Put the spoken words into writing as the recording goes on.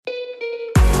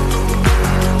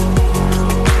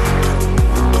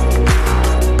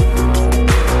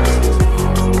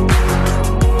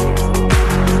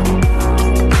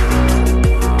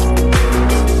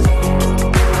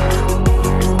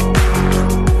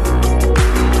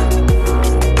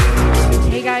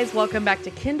Welcome back to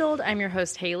Kindled. I'm your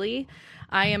host, Haley.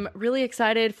 I am really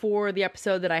excited for the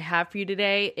episode that I have for you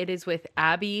today. It is with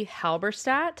Abby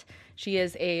Halberstadt. She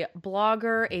is a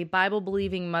blogger, a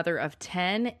Bible-believing mother of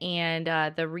 10,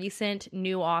 and the recent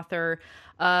new author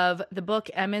of the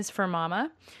book M is for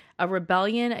Mama, A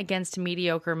Rebellion Against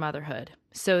Mediocre Motherhood.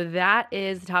 So that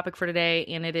is the topic for today,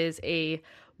 and it is a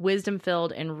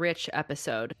wisdom-filled and rich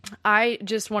episode. I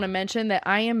just want to mention that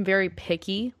I am very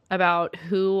picky about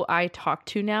who I talk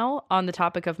to now on the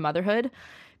topic of motherhood,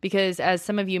 because as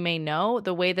some of you may know,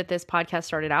 the way that this podcast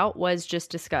started out was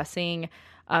just discussing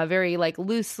very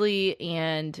loosely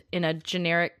and in a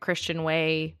generic Christian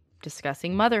way,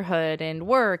 discussing motherhood and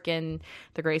work and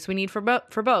the grace we need for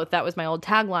both. That was my old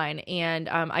tagline. And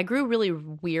I grew really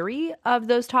weary of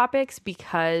those topics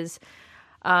because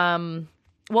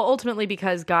ultimately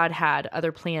because God had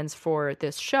other plans for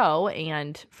this show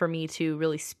and for me to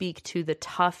really speak to the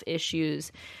tough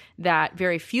issues that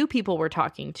very few people were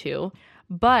talking to.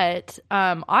 But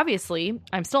obviously,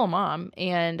 I'm still a mom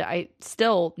and I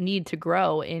still need to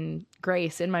grow in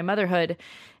grace in my motherhood.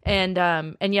 And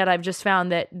yet I've just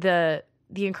found that the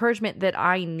encouragement that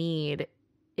I need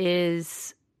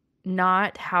is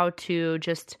not how to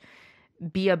just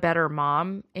be a better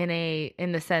mom in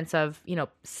the sense of,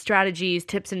 strategies,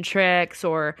 tips and tricks,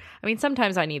 or,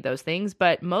 sometimes I need those things,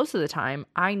 but most of the time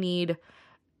I need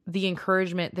the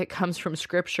encouragement that comes from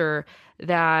scripture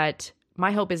that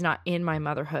my hope is not in my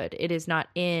motherhood. It is not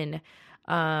in,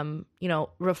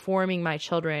 reforming my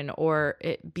children or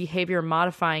behavior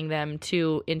modifying them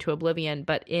into oblivion,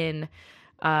 but in,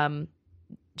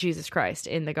 Jesus Christ,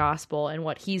 in the gospel and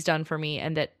what he's done for me.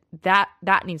 And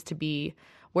that needs to be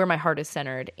where my heart is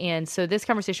centered. And so this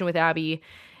conversation with Abby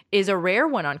is a rare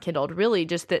one on Kindled, really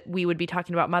just that we would be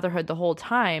talking about motherhood the whole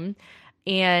time.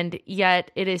 And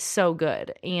yet it is so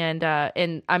good. And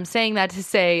I'm saying that to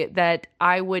say that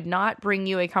I would not bring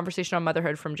you a conversation on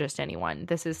motherhood from just anyone.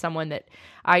 This is someone that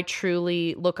I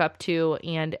truly look up to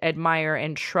and admire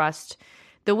and trust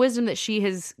the wisdom that she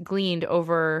has gleaned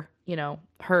over,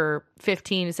 her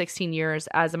 15 to 16 years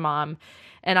as a mom.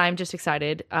 And I'm just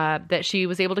excited that she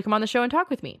was able to come on the show and talk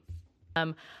with me.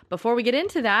 Before we get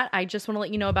into that, I just want to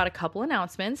let you know about a couple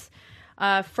announcements.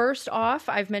 First off,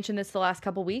 I've mentioned this the last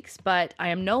couple weeks, but I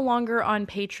am no longer on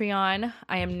Patreon.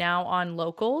 I am now on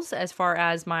Locals as far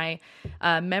as my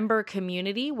member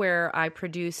community where I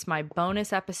produce my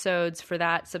bonus episodes for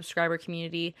that subscriber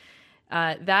community.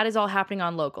 That is all happening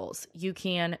on Locals. You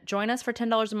can join us for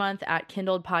 $10 a month at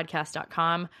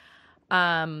kindledpodcast.com.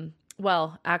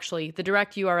 Well, actually, the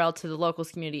direct URL to the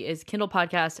Locals community is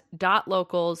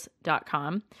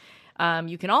kindlepodcast.locals.com.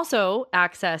 You can also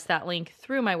access that link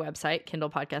through my website,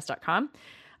 kindlepodcast.com.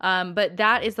 But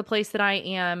that is the place that I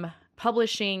am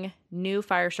publishing new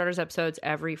Firestarters episodes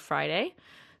every Friday.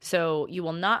 So you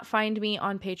will not find me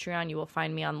on Patreon. You will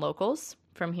find me on Locals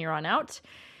from here on out.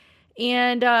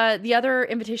 And the other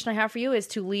invitation I have for you is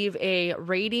to leave a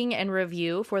rating and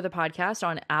review for the podcast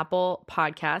on Apple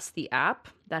Podcasts, the app.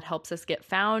 That helps us get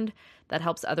found. That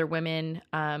helps other women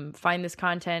find this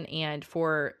content, and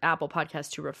for Apple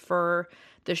Podcasts to refer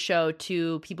the show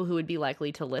to people who would be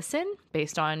likely to listen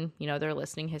based on, their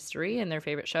listening history and their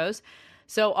favorite shows.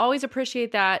 So always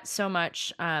appreciate that so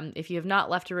much. If you have not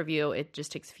left a review, it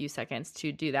just takes a few seconds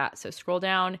to do that. So scroll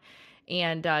down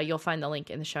and you'll find the link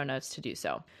in the show notes to do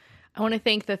so. I want to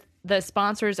thank the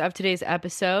sponsors of today's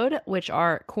episode, which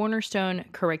are Cornerstone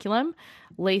Curriculum,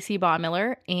 Lacey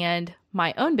Baumiller, and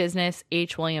my own business,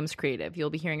 H. Williams Creative. You'll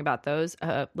be hearing about those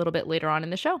a little bit later on in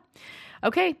the show.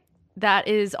 Okay, that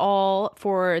is all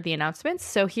for the announcements.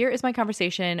 So here is my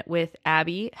conversation with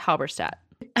Abby Halberstadt.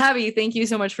 Abby, thank you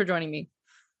so much for joining me.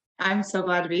 I'm so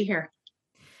glad to be here.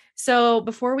 So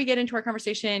before we get into our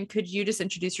conversation, could you just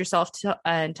introduce yourself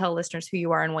and tell listeners who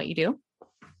you are and what you do?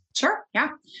 Sure.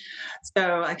 Yeah.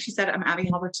 So like she said, I'm Abby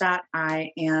Halberstadt.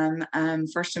 I am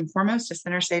first and foremost a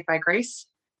sinner saved by grace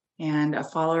and a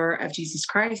follower of Jesus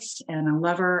Christ and a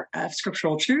lover of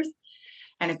scriptural truth.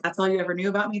 And if that's all you ever knew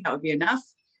about me, that would be enough,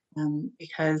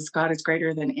 because God is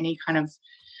greater than any kind of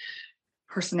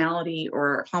personality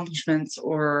or accomplishments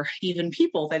or even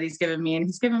people that he's given me. And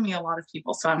he's given me a lot of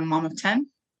people. So I'm a mom of 10,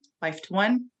 wife to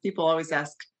 1. People always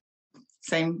ask,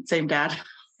 same dad.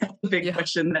 The big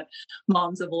question that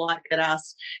moms of a lot get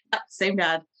asked. Same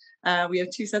dad. We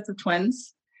have 2 sets of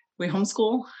twins. We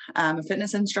homeschool. I'm a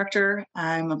fitness instructor.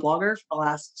 I'm a blogger for the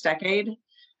last decade.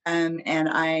 And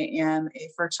I am a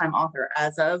first-time author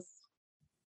as of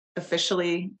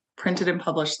officially printed and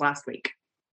published last week.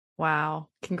 Wow.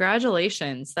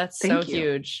 Congratulations. That's so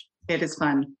huge. It is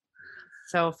fun.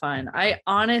 So fun. I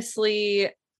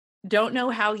honestly don't know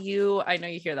how you, I know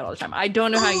you hear that all the time. I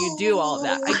don't know how you do all of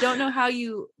that. I don't know how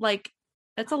you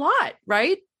that's a lot,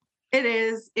 right? It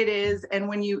is.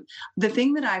 And the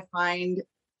thing that I find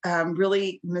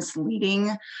really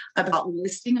misleading about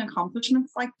listing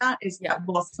accomplishments like that is that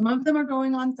while some of them are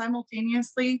going on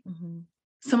simultaneously,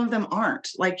 some of them aren't.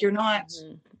 Like you're not,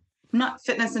 not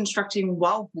fitness instructing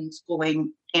while homeschooling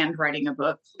and writing a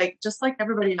book. Like just like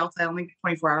everybody else, I only get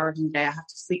 24 hours in a day. I have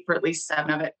to sleep for at least 7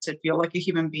 of it to feel like a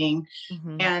human being.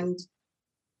 And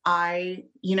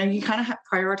you kind of have to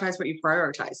prioritize what you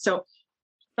prioritize. So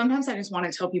sometimes I just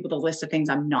want to tell people the list of things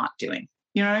I'm not doing.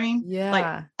 You know what I mean? Yeah.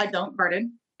 Like I don't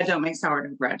garden. I don't make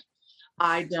sourdough bread.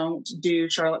 I don't do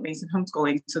Charlotte Mason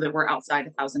homeschooling so that we're outside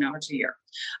 1,000 hours a year.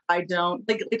 I don't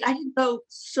like I can go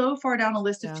so far down a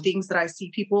list of things that I see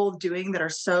people doing that are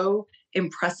so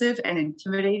impressive and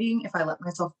intimidating if I let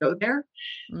myself go there.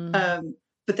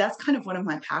 But that's kind of one of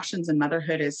my passions in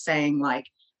motherhood is saying like,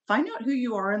 find out who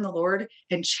you are in the Lord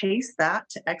and chase that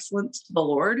to excellence to the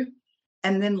Lord.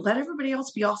 And then let everybody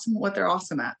else be awesome at what they're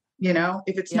awesome at. You know,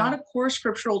 if it's not a core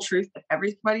scriptural truth that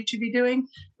everybody should be doing,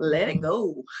 let it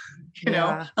go,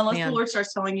 unless the Lord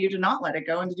starts telling you to not let it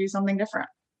go and to do something different.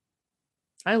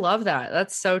 I love that.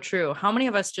 That's so true. How many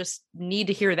of us just need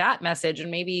to hear that message?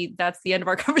 And maybe that's the end of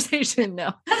our conversation.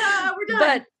 No, we're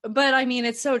done. But I mean,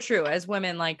 it's so true as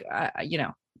women, like,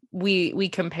 we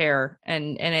compare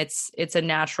and it's a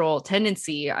natural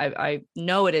tendency. I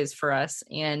know it is for us.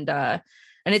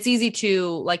 And it's easy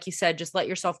to, like you said, just let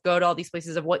yourself go to all these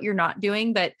places of what you're not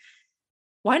doing. But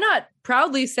why not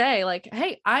proudly say like,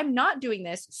 hey, I'm not doing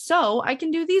this, so I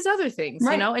can do these other things,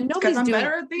 right. And nobody's doing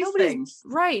better at these things.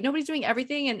 Right. Nobody's doing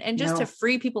everything. And just to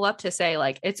free people up to say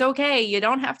like, it's okay. You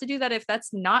don't have to do that if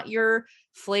that's not your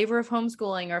flavor of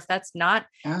homeschooling or if that's not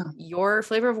your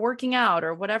flavor of working out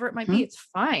or whatever it might be. It's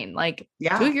fine. Like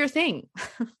do your thing.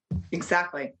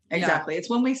 Exactly.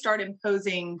 It's when we start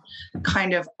imposing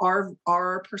kind of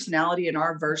our personality and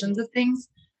our versions of things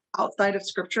outside of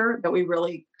scripture that we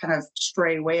really kind of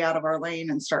stray way out of our lane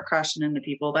and start crashing into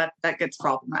people. That gets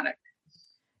problematic.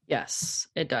 Yes,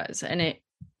 it does. And it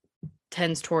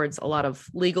tends towards a lot of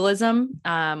legalism,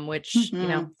 which,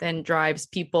 then drives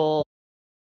people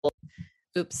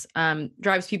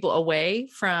away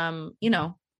from,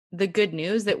 the good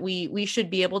news that we should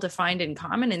be able to find in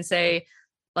common and say,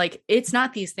 like, it's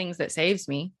not these things that saves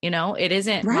me. It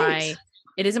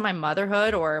isn't my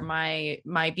motherhood or my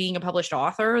being a published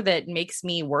author that makes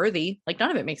me worthy. Like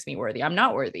none of it makes me worthy. I'm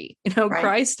not worthy.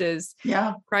 Christ is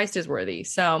worthy.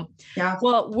 So,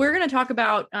 well, we're going to talk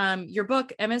about, your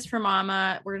book, M is for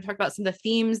Mama. We're going to talk about some of the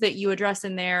themes that you address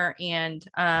in there and,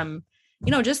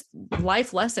 just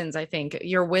life lessons. I think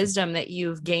your wisdom that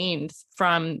you've gained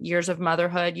from years of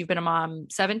motherhood. You've been a mom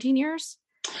 17 years.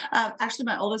 Actually,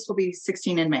 my oldest will be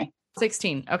 16 in May.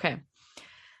 16. Okay.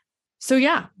 So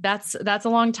yeah, that's a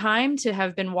long time to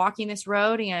have been walking this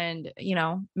road and,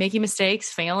 making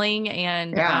mistakes, failing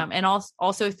and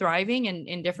also thriving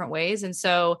in different ways. And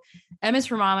so M is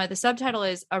for Mama, the subtitle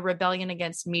is A Rebellion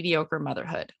Against Mediocre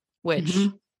Motherhood, which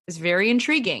is very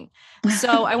intriguing.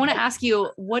 So I want to ask you,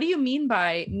 what do you mean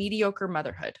by mediocre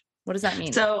motherhood? What does that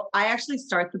mean? So I actually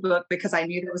start the book because I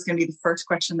knew that was going to be the first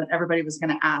question that everybody was going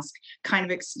to ask, kind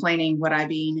of explaining what I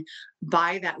mean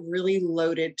by that really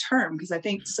loaded term. Because I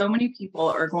think so many people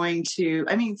are going to,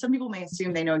 some people may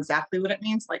assume they know exactly what it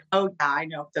means. Like, oh yeah, I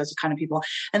know those kind of people.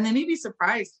 And they may be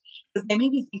surprised because they may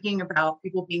be thinking about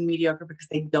people being mediocre because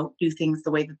they don't do things the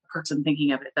way that the person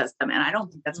thinking of it does them. And I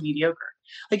don't think that's mediocre.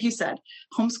 Like you said,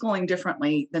 homeschooling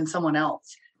differently than someone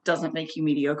else doesn't make you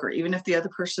mediocre, even if the other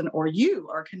person or you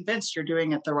are convinced you're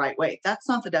doing it the right way. That's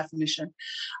not the definition.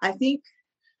 I think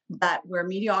that where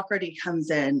mediocrity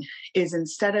comes in is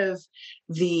instead of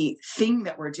the thing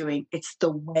that we're doing, it's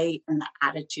the way and the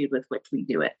attitude with which we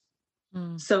do it.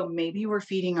 So maybe we're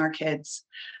feeding our kids,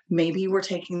 maybe we're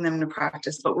taking them to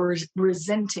practice, but we're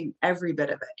resenting every bit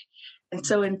of it. And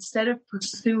so instead of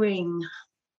pursuing,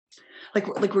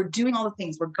 like we're doing all the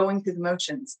things, we're going through the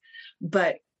motions,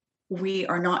 but we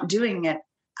are not doing it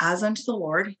as unto the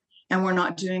Lord, and we're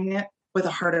not doing it with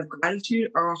a heart of gratitude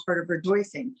or a heart of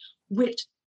rejoicing, which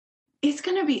is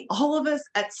going to be all of us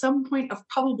at some point of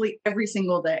probably every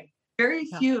single day. Very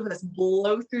few of us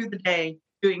blow through the day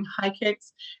doing high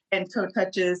kicks and toe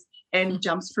touches and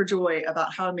jumps for joy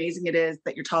about how amazing it is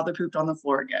that your toddler pooped on the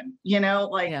floor again.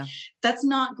 That's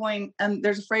not going.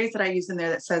 There's a phrase that I use in there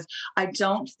that says, I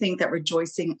don't think that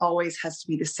rejoicing always has to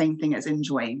be the same thing as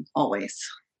enjoying always.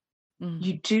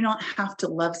 You do not have to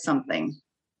love something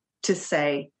to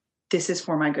say, this is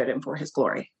for my good and for his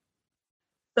glory.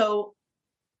 So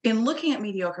in looking at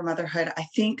mediocre motherhood, I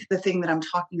think the thing that I'm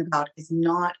talking about is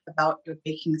not about your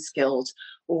baking skills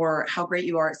or how great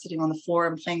you are at sitting on the floor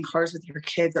and playing cards with your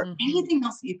kids or anything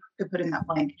else that you could put in that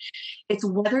blank. It's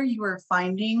whether you are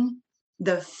finding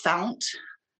the fount,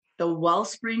 the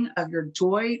wellspring of your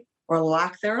joy or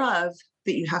lack thereof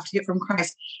that you have to get from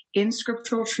Christ in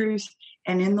scriptural truth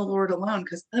and in the Lord alone.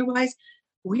 Because otherwise,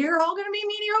 we're all going to be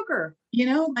mediocre.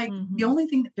 The only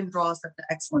thing that can draw us up to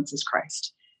excellence is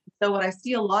Christ. So what I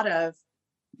see a lot of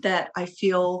that I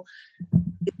feel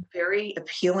is very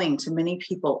appealing to many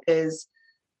people is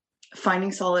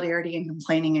finding solidarity and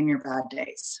complaining in your bad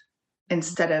days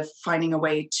instead of finding a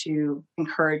way to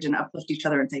encourage and uplift each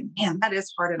other and say, man, that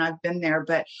is hard and I've been there,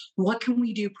 but what can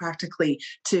we do practically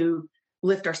to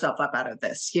lift ourselves up out of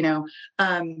this,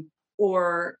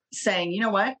 or saying, you know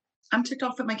what, I'm ticked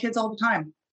off at my kids all the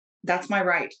time. That's my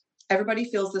right. Everybody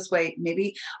feels this way.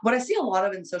 Maybe what I see a lot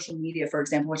of in social media, for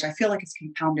example, which I feel like has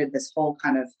compounded this whole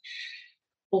kind of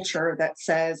culture that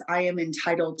says I am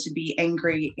entitled to be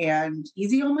angry and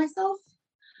easy on myself.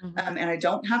 And I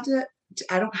don't have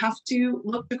to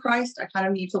look to Christ. I kind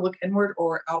of need to look inward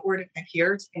or outward in my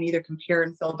peers and either compare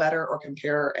and feel better or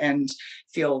compare and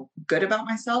feel good about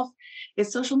myself.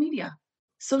 Is social media.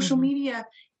 Social media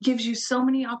gives you so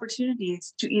many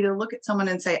opportunities to either look at someone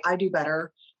and say, I do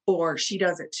better, or she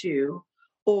does it too,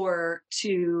 or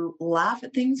to laugh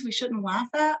at things we shouldn't laugh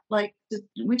at. Like,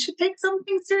 we should take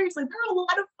something seriously. There are a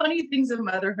lot of funny things in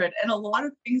motherhood and a lot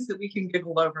of things that we can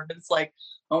giggle over. It's like,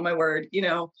 oh my word,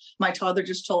 my toddler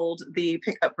just told the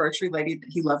pickup grocery lady that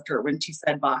he loved her when she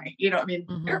said bye.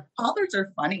 Their toddlers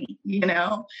are funny,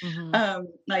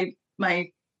 my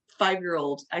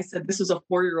 5-year-old, I said, this was a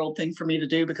 4-year-old thing for me to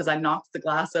do because I knocked the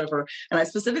glass over. And I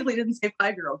specifically didn't say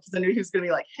 5-year-old because I knew he was going to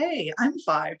be like, hey, I'm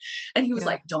 5. And he was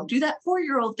like, don't do that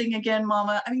 4-year-old thing again,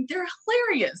 mama. They're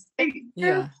hilarious.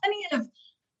 There are plenty of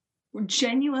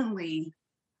genuinely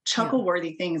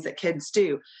chuckle-worthy things that kids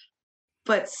do.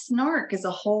 But snark is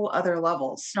a whole other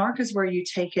level. Snark is where you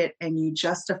take it and you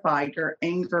justify your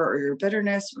anger or your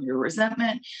bitterness or your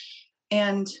resentment.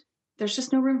 And there's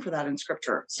just no room for that in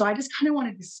scripture. So I just kind of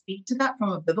wanted to speak to that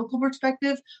from a biblical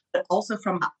perspective, but also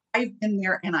from I've been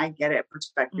there and I get it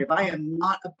perspective. I am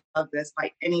not above this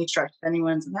by any stretch of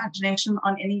anyone's imagination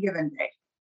on any given day.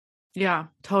 Yeah,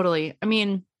 totally.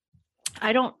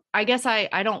 I don't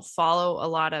follow a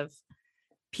lot of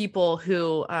people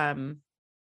who,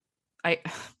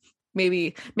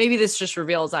 maybe this just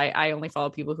reveals I only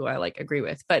follow people who I agree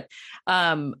with, but,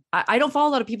 I don't follow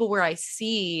a lot of people where I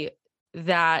see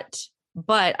that,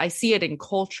 but I see it in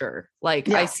culture.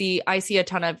 I see a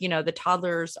ton of, the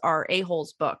Toddlers Are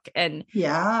A-Holes book, and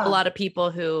a lot of people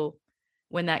who,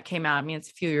 when that came out, it's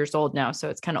a few years old now, so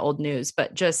it's kind of old news,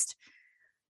 but just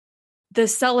the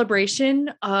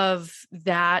celebration of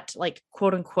that,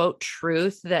 quote unquote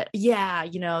truth that,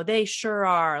 they sure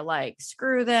are,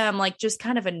 screw them, just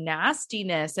kind of a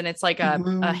nastiness. And it's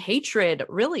a hatred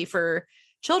really for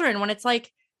children, when it's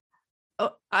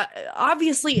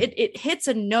obviously it hits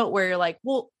a note where you're like,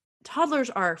 well, toddlers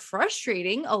are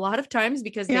frustrating a lot of times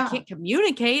because they can't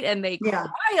communicate and they cry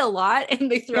a lot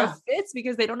and they throw fits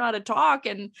because they don't know how to talk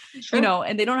and,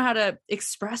 and they don't know how to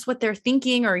express what they're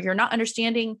thinking, or you're not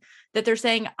understanding that they're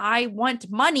saying, I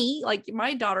want money. Like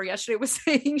my daughter yesterday was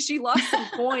saying she lost some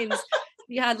coins.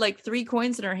 She had 3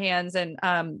 coins in her hands, and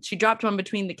she dropped one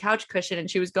between the couch cushion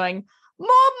and she was going, more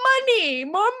money.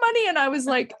 And I was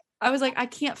like, I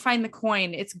can't find the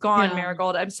coin. It's gone,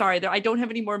 Marigold. I'm sorry. I don't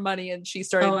have any more money. And she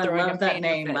started throwing I love that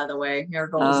name, by the way.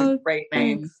 Marigold is a great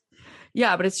name. Thanks.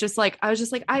 Yeah, but it's just I was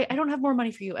just I don't have more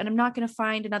money for you, and I'm not going to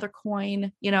find another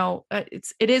coin. It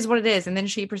is what it is. And then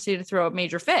she proceeded to throw a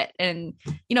major fit, and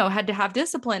had to have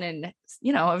discipline, and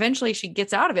eventually she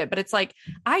gets out of it. But it's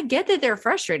I get that they're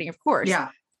frustrating, of course.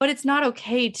 But it's not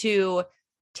okay to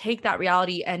take that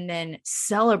reality and then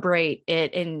celebrate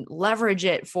it and leverage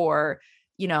it for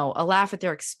a laugh at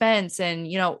their expense. And,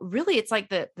 really it's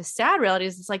the sad reality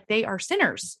is it's they are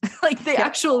sinners. They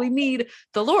actually need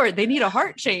the Lord. They need a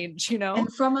heart change,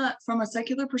 And from a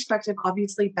secular perspective,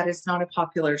 obviously that is not a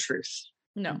popular truth.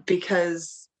 No,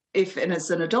 because if, and as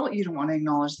an adult, you don't want to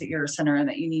acknowledge that you're a sinner and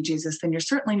that you need Jesus, then you're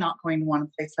certainly not going to want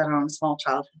to place that on a small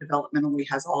child who developmentally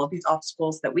has all of these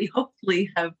obstacles that we hopefully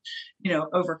have,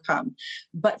 overcome.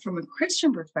 But from a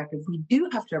Christian perspective, we do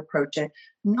have to approach it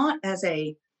not as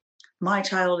my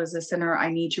child is a sinner, I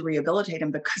need to rehabilitate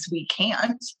him, because we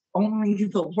can't. Only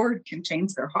the Lord can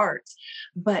change their hearts.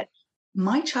 But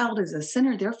my child is a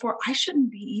sinner, therefore I shouldn't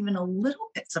be even a little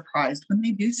bit surprised when they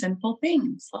do sinful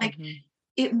things.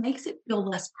 It makes it feel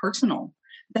less personal.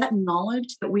 That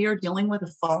knowledge that we are dealing with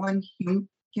a fallen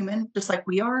human, just like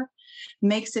we are,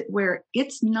 makes it where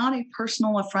it's not a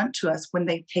personal affront to us when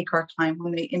they take our time,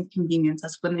 when they inconvenience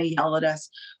us, when they yell at us,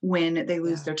 when they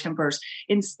lose their tempers.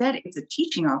 Instead, it's a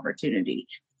teaching opportunity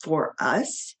for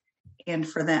us and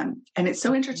for them. And it's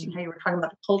so interesting how you were talking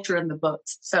about the culture in the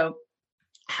books. So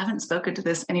I haven't spoken to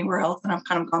this anywhere else, and I've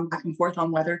kind of gone back and forth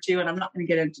on whether to, and I'm not going to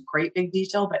get into great big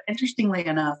detail, but interestingly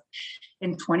enough,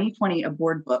 in 2020, a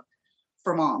board book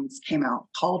for moms came out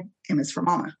called M is for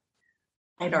Mama.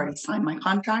 I'd already signed my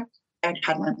contract. I'd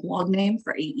had my blog name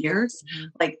for 8 years.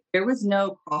 Like, there was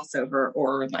no crossover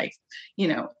or like,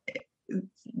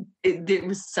 it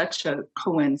was such a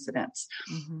coincidence.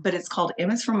 But it's called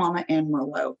M is for Mama and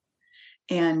Merlot.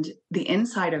 And the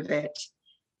inside of it,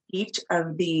 each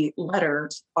of the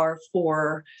letters are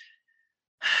for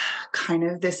kind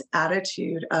of this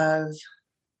attitude of,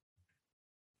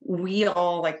 we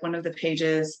all, like, one of the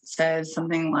pages says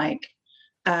something like,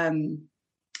 I don't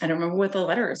remember what the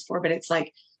letter is for, but it's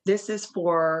like, this is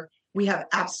for, we have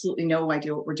absolutely no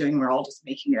idea what we're doing. We're all just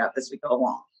making it up as we go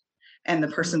along. And the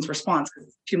person's response, because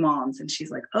it's 2 moms, and she's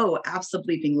like, oh,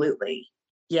 absolutely.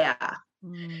 Yeah.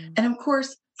 And of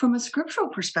course, from a scriptural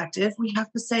perspective, we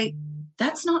have to say,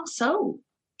 that's not so.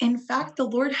 In fact, the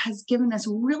Lord has given us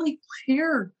really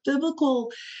clear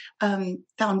biblical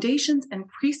foundations and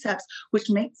precepts,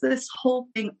 which makes this whole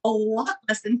thing a lot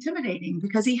less intimidating,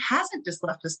 because he hasn't just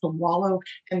left us to wallow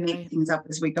and make things up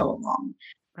as we go along.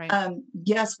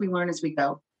 Yes, we learn as we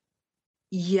go.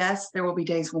 Yes, there will be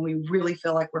days when we really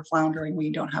feel like we're floundering,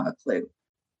 we don't have a clue.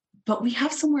 But we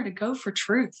have somewhere to go for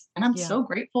truth. And I'm so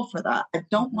grateful for that. I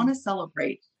don't want to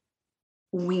celebrate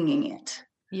winging it.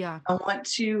 I want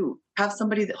to have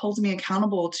somebody that holds me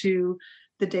accountable to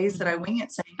the days that I wing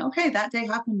it, saying, okay, that day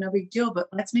happened, no big deal, but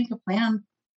let's make a plan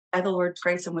by the Lord's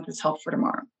grace and with his help for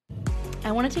tomorrow.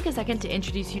 I want to take a second to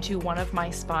introduce you to one of my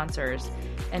sponsors,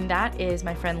 and that is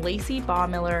my friend Lacey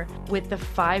Baumiller with the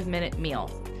 5-Minute Meal.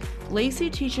 Lacey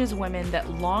teaches women that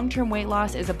long-term weight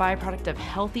loss is a byproduct of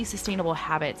healthy, sustainable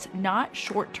habits, not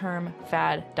short-term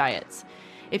fad diets.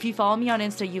 If you follow me on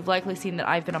Insta, you've likely seen that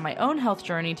I've been on my own health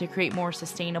journey to create more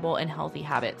sustainable and healthy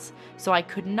habits. So I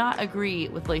could not agree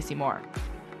with Lacey more.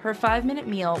 Her 5-Minute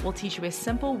Meal will teach you a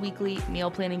simple weekly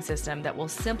meal planning system that will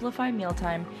simplify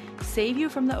mealtime, save you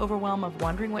from the overwhelm of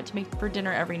wondering what to make for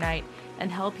dinner every night,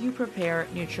 and help you prepare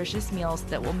nutritious meals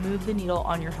that will move the needle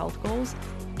on your health goals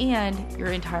and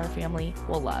your entire family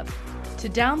will love. To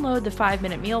download the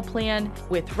 5-Minute Meal Plan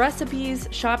with recipes,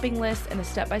 shopping lists, and a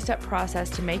step-by-step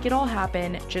process to make it all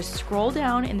happen, just scroll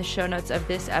down in the show notes of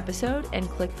this episode and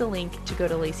click the link to go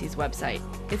to Lacey's website.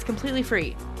 It's completely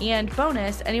free. And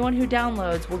bonus, anyone who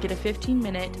downloads will get a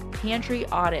 15-minute pantry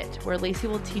audit where Lacey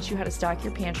will teach you how to stock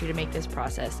your pantry to make this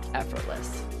process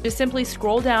effortless. Just simply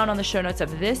scroll down on the show notes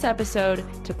of this episode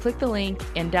to click the link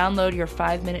and download your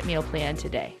 5-Minute Meal Plan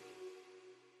today.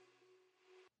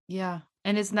 Yeah.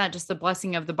 And isn't that just the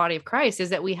blessing of the body of Christ, is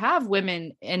that we have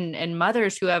women and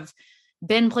mothers who have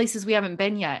been places we haven't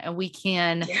been yet. And we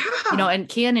can, and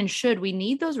can and should, we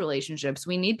need those relationships.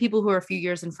 We need people who are a few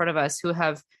years in front of us who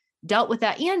have dealt with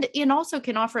that and also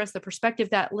can offer us the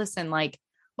perspective that, listen, like,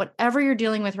 whatever you're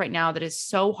dealing with right now that is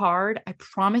so hard, I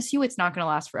promise you it's not going to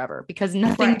last forever, because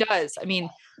nothing does. I mean,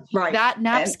 that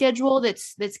nap schedule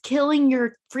that's killing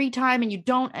your free time, and you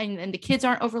don't, and the kids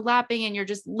aren't overlapping, and you're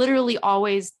just literally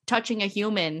always touching a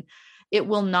human, it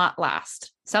will not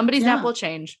last. Somebody's nap will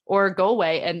change or go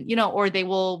away, and, or they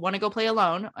will want to go play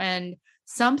alone, and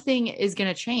something is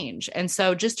going to change. And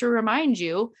so just to remind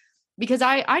you, because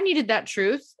I needed that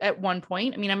truth at one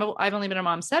point. I mean, I've only been a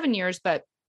mom 7 years, but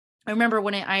I remember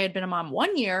when I had been a mom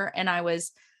 1 year and I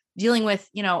was dealing with,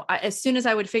 as soon as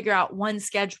I would figure out one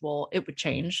schedule, it would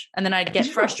change. And then I'd get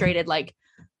frustrated, like,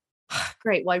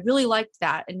 great, well, I really liked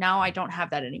that. And now I don't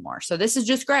have that anymore. So this is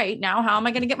just great. Now, how am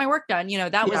I going to get my work done?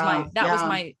 That was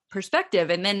my perspective.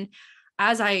 And then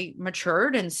as I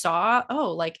matured and saw,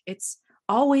 it's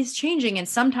always changing. And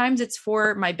sometimes it's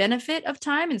for my benefit of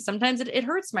time. And sometimes it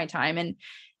hurts my time. And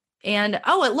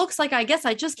it looks like, I guess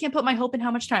I just can't put my hope in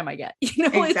how much time I get.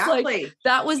 Exactly. It's like,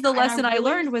 that was the lesson I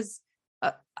learned was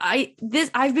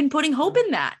I've been putting hope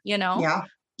in that,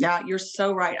 Yeah, you're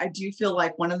so right. I do feel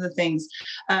like one of the things,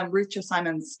 Ruth Jo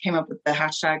Simons came up with the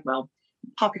hashtag,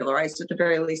 popularized at the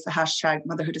very least, the hashtag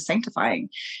motherhood is sanctifying.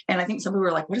 And I think some people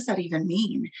were like, what does that even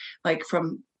mean? Like,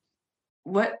 from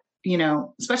what,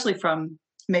 especially from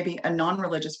maybe a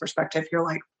non-religious perspective, you're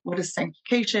like, what is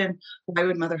sanctification? Why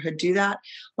would motherhood do that?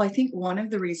 Well, I think one of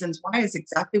the reasons why is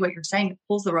exactly what you're saying. It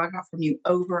pulls the rug out from you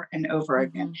over and over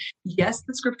again. Yes,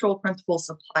 the scriptural principles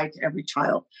apply to every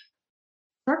child,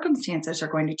 circumstances are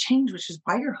going to change, which is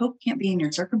why your hope can't be in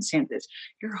your circumstances.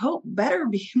 Your hope better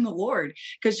be in the Lord,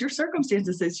 because your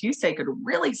circumstances, as you say, could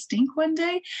really stink one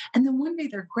day. And then one day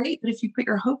they're great. But if you put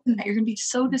your hope in that, you're going to be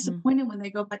so disappointed when they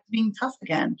go back to being tough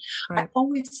again. Right. I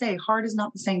always say hard is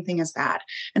not the same thing as bad.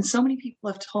 And so many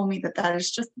people have told me that that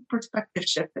is just a perspective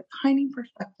shift, a tiny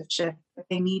perspective shift that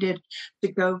they needed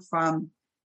to go from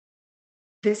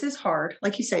this is hard,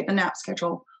 like you say, the nap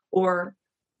schedule, or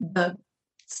the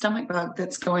stomach bug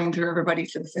that's going through everybody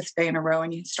for the fifth day in a row,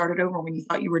 and you started over when you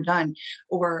thought you were done,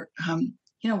 or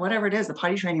whatever it is, the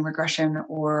potty training regression,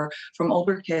 or from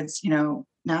older kids,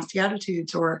 nasty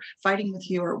attitudes, or fighting with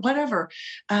you, or whatever.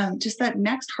 Just that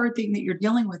next hard thing that you're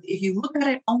dealing with. If you look at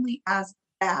it only as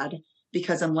bad,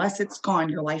 because unless it's gone,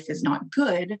 your life is not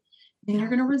good, then you're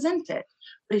going to resent it.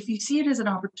 But if you see it as an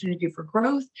opportunity for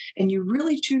growth, and you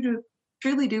really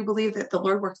truly do believe that the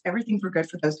Lord works everything for good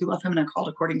for those who love him and are called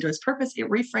according to his purpose, it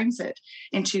reframes it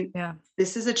into,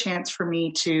 this is a chance for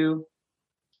me to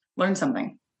learn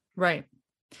something. Right.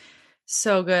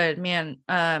 So good, man.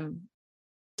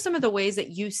 Some of the ways that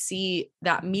you see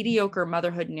that mediocre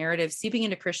motherhood narrative seeping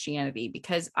into Christianity,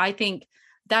 because I think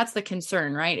that's the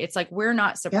concern, right? It's like, we're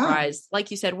not surprised. Yeah. Like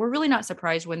you said, we're really not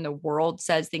surprised when the world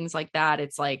says things like that.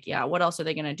 It's like, yeah, what else are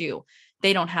they going to do?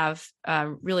 They don't have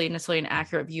really necessarily an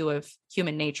accurate view of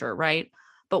human nature, right?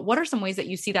 But what are some ways that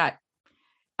you see that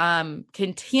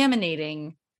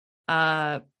contaminating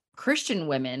Christian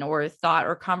women, or thought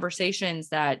or conversations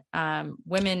that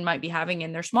women might be having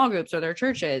in their small groups or their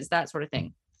churches, that sort of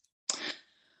thing?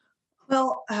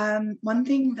 Well, one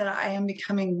thing that I am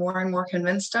becoming more and more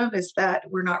convinced of is that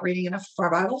we're not reading enough of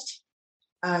our Bibles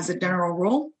as a general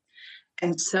rule.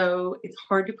 And so it's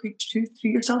hard to preach truth to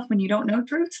yourself when you don't know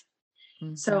truth.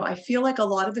 Mm-hmm. So I feel like a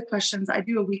lot of the questions, I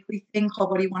do a weekly thing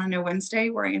called What Do You Want to Know Wednesday,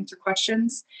 where I answer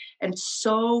questions. And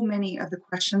so many of the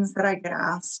questions that I get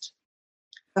asked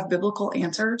have biblical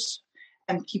answers.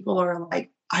 And people are like,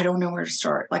 I don't know where to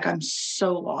start. Like, I'm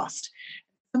so lost.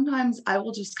 Sometimes I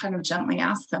will just kind of gently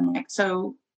ask them, like,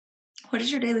 so what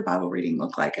does your daily Bible reading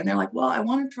look like? And they're like, well, I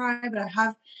want to try, but I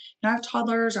have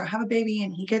toddlers, or I have a baby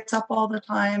and he gets up all the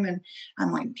time. And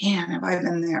I'm like, man, have I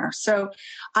been there? So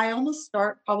I almost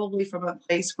start probably from a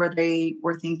place where they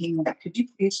were thinking, like, could you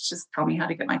please just tell me how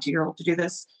to get my 2-year-old to do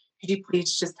this? Could you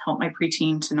please just help my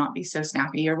preteen to not be so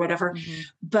snappy or whatever? Mm-hmm.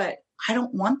 But I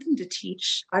don't want them to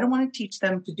teach. I don't want to teach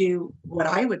them to do what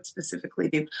I would specifically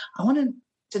do. I want to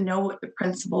know what the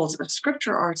principles of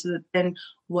scripture are, so that then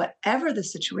whatever the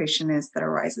situation is that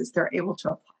arises, they're able to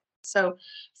apply. So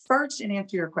first, in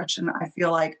answer to your question, I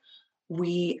feel like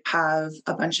we have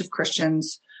a bunch of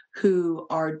Christians who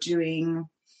are doing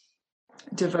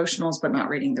devotionals, but not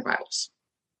reading their Bibles.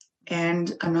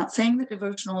 And I'm not saying that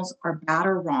devotionals are bad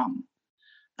or wrong.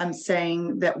 I'm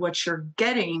saying that what you're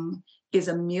getting is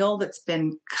a meal that's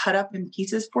been cut up in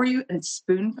pieces for you and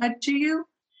spoon-fed to you,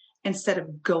 instead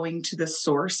of going to the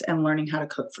source and learning how to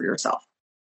cook for yourself.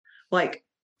 Like,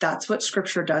 that's what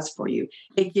scripture does for you.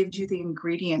 It gives you the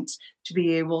ingredients to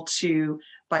be able to,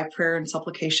 by prayer and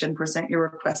supplication, present your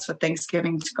requests with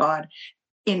thanksgiving to God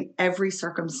in every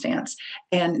circumstance.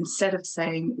 And instead of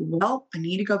saying, well, I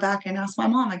need to go back and ask my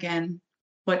mom again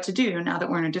what to do now that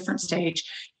we're in a different stage,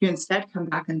 you instead come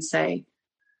back and say,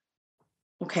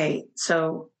 okay,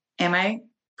 so am I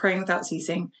praying without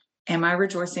ceasing? Am I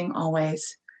rejoicing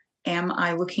always? Am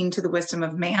I looking to the wisdom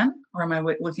of man, or am I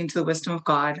looking to the wisdom of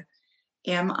God?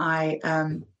 Am I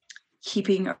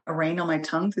keeping a rein on my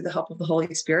tongue through the help of the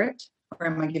Holy Spirit, or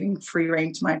am I giving free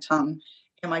rein to my tongue?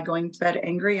 Am I going to bed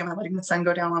angry? Am I letting the sun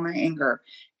go down on my anger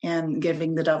and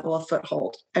giving the devil a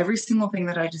foothold? Every single thing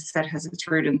that I just said has its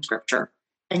root in scripture,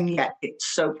 and yet it's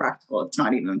so practical. It's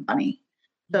not even funny.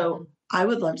 So I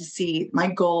would love to see, my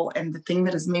goal, and the thing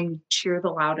that has made me cheer the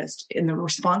loudest in the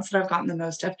response that I've gotten the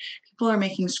most of, people are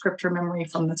making scripture memory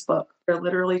from this book. They're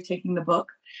literally taking the book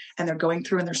and they're going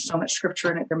through, and there's so much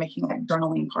scripture in it. They're making like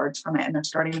journaling cards from it, and they're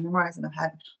starting to memorize. And I've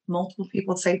had multiple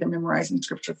people say they're memorizing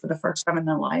scripture for the first time in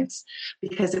their lives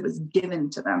because it was given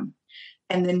to them.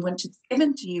 And then when it's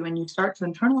given to you and you start to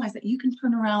internalize it, you can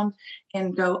turn around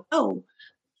and go, oh,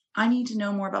 I need to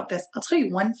know more about this. I'll tell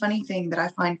you one funny thing that I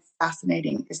find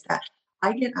fascinating is that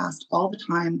I get asked all the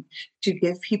time to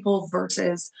give people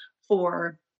verses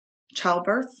for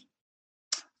childbirth,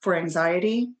 for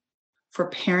anxiety, for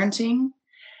parenting.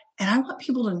 And I want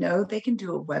people to know they can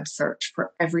do a web search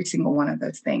for every single one of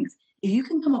those things. If you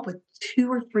can come up with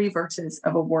 2 or 3 verses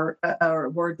of a word, or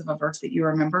words of a verse that you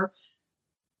remember,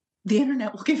 the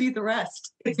internet will give you the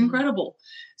rest. It's incredible.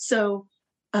 So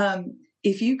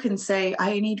if you can say,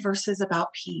 I need verses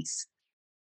about peace,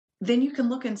 then you can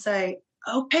look and say,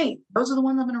 okay, those are the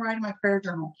ones I'm going to write in my prayer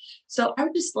journal. So I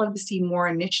would just love to see more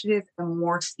initiative and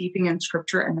more steeping in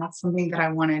scripture. And that's something that I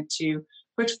wanted to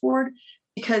push forward,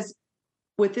 because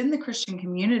within the Christian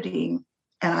community,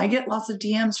 and I get lots of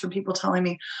DMs from people telling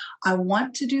me, I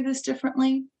want to do this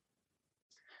differently.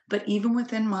 But even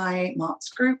within my moms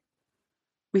group,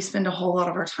 we spend a whole lot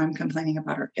of our time complaining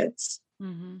about our kids.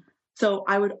 Mm-hmm. So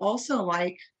I would also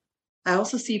I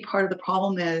also see part of the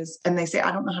problem is, and they say,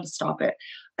 I don't know how to stop it.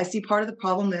 I see part of the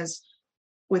problem is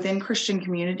within Christian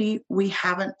community, we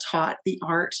haven't taught the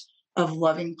art of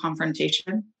loving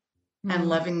confrontation and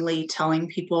lovingly telling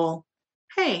people,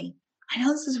 hey, I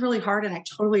know this is really hard. And I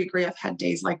totally agree. I've had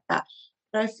days like that.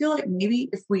 But I feel like maybe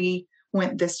if we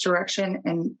went this direction,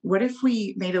 and what if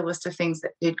we made a list of things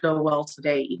that did go well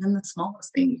today, even the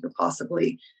smallest thing you could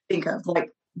possibly think of,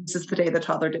 like, this is the day the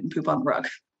toddler didn't poop on the rug.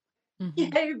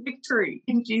 Mm-hmm. Yay, victory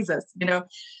in Jesus,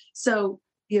 So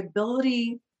the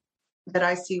ability that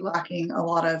I see lacking a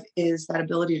lot of is that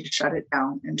ability to shut it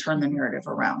down and turn the narrative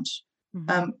around,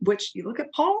 which you look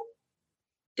at Paul,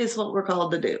 is what we're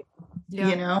called to do,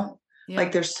 Yeah.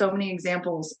 Like there's so many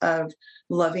examples of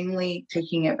lovingly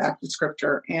taking it back to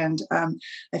scripture. And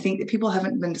I think that people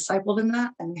haven't been discipled in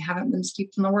that, and they haven't been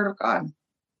steeped in the word of God.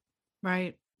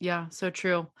 Right. Yeah. So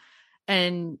true.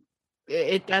 And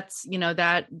that's,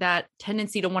 that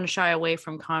tendency to want to shy away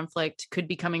from conflict could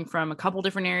be coming from a couple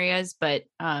different areas, but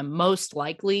most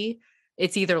likely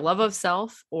it's either love of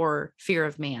self or fear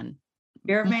of man.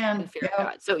 Fear of man. Fear of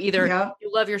God. So either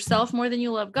you love yourself more than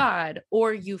you love God,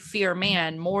 or you fear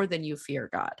man more than you fear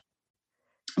God.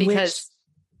 Because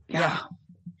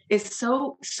it's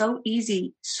so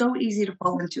easy to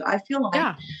fall into. I feel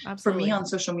like for me on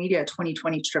social media,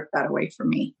 2020 stripped that away from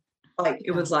me. Like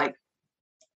it was like,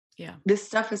 this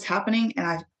stuff is happening,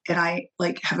 and I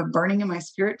like have a burning in my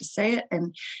spirit to say it.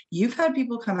 And you've had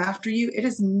people come after you. It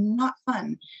is not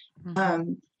fun.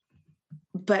 Mm-hmm.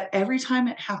 But every time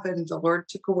it happened, the Lord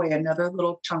took away another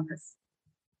little chunk of,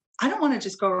 I don't want to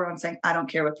just go around saying, I don't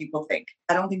care what people think.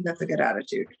 I don't think that's a good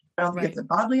attitude. I don't think it's a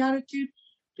godly attitude,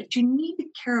 but you need to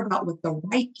care about what the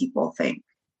right people think.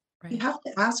 Right. You have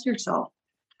to ask yourself,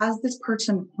 has this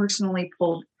person personally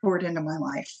poured into my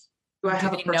life? Do I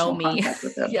have a personal contact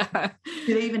with them?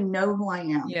 Do they even know who I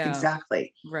am?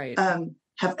 Exactly. Right.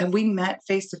 Have we met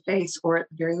face to face, or at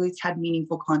the very least had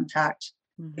meaningful contact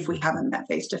if we haven't met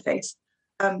face to face?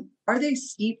 Are they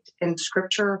steeped in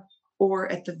scripture,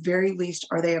 or at the very least,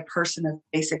 are they a person of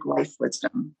basic life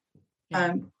wisdom?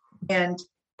 And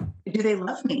do they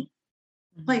love me?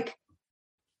 Like,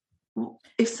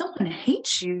 if someone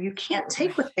hates you, you can't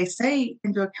take what they say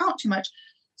into account too much.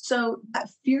 So that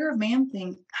fear of man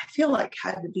thing, I feel like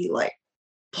had to be like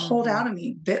pulled out of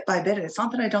me bit by bit. It's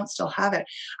not that I don't still have it.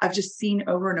 I've just seen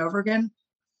over and over again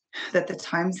that the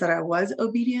times that I was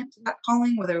obedient to that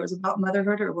calling, whether it was about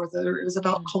motherhood or whether it was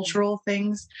about cultural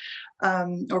things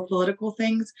or political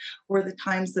things, were the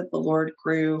times that the Lord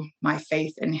grew my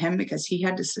faith in him, because he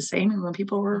had to sustain me when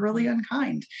people were really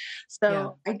unkind.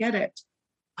 So I get it.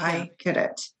 I get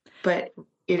it. But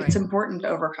it's important to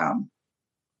overcome.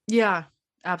 Yeah,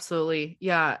 absolutely.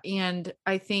 Yeah. And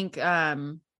I think,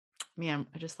 man,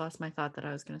 I just lost my thought that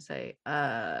I was going to say.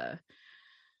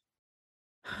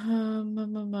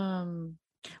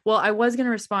 Well, I was going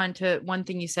to respond to one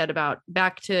thing you said about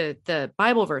back to the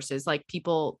Bible verses, like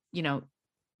people,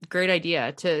 great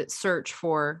idea to search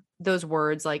for those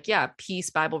words, like,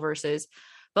 peace, Bible verses.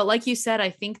 But like you said,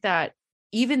 I think that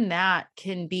even that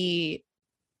can be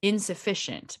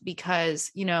insufficient,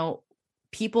 because,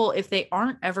 people, if they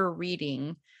aren't ever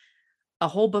reading a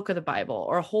whole book of the Bible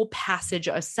or a whole passage,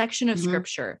 a section of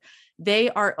scripture, they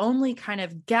are only kind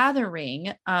of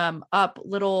gathering up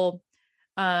little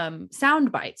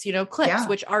sound bites, clips,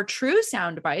 which are true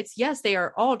sound bites. Yes, they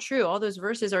are all true. All those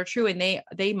verses are true. And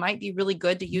they might be really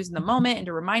good to use in the moment and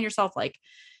to remind yourself, like,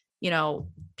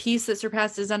 peace that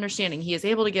surpasses understanding. He is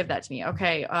able to give that to me.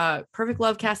 Okay. Perfect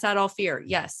love casts out all fear.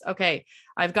 Yes. Okay.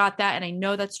 I've got that. And I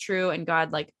know that's true. And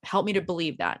God, like, help me to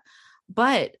believe that.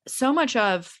 But so much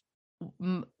of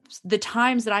the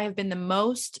times that I have been the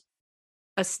most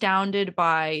astounded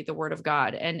by the word of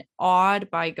God and awed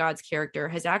by God's character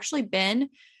has actually been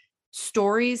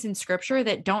stories in scripture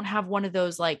that don't have one of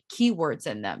those like keywords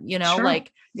in them,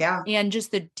 and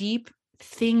just the deep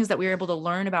things that we were able to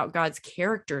learn about God's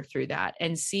character through that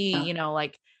and see,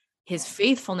 like his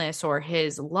faithfulness or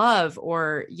his love,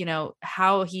 or,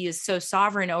 how he is so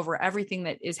sovereign over everything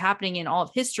that is happening in all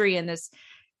of history, and this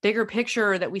bigger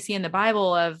picture that we see in the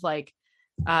Bible of like,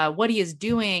 what he is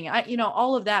doing,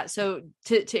 all of that. So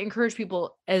to encourage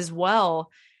people as well,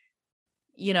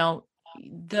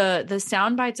 the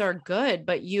sound bites are good,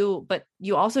 but you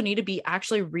also need to be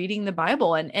actually reading the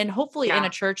Bible, and hopefully in a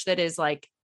church that is like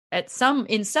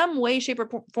in some way, shape, or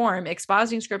form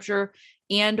expositing scripture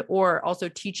and or also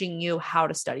teaching you how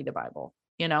to study the Bible,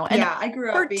 and I grew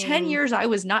up for 10 years I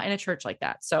was not in a church like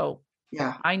that, so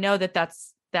I know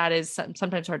that is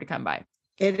sometimes hard to come by.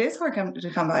 It is hard to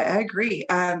come by. I agree.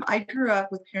 I grew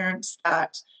up with parents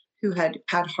who had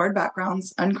hard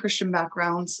backgrounds, unchristian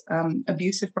backgrounds,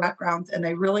 abusive backgrounds, and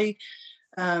they really,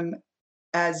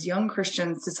 as young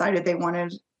Christians, decided they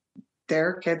wanted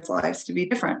their kids' lives to be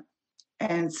different.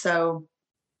 And so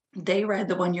they read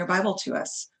the 1 year Bible to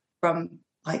us from,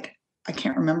 like, I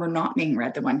can't remember not being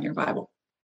read the 1 year Bible.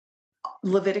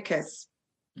 Leviticus,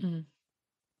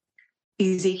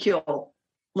 Ezekiel,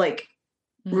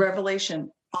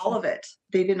 Revelation, all of it.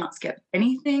 They did not skip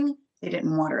anything. They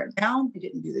didn't water it down. They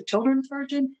didn't do the children's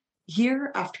version.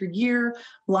 Year after year,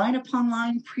 line upon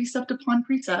line, precept upon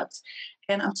precept.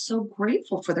 And I'm so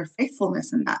grateful for their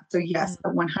faithfulness in that. So yes, I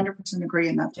 100% agree.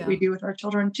 And that's what we do with our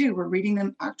children too. We're reading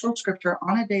them actual scripture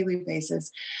on a daily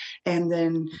basis and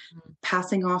then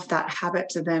passing off that habit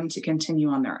to them to continue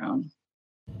on their own.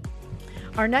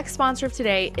 Our next sponsor of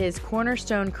today is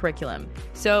Cornerstone Curriculum.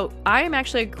 So I am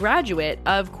actually a graduate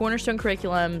of Cornerstone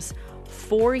Curriculum's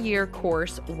 4-year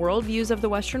course, Worldviews of the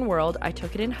Western World. I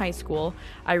took it in high school.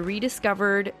 I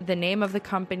rediscovered the name of the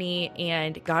company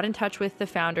and got in touch with the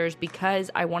founders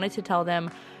because I wanted to tell them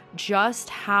just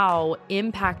how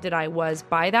impacted I was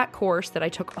by that course that I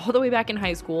took all the way back in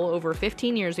high school over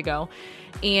 15 years ago.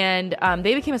 And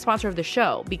they became a sponsor of the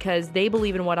show because they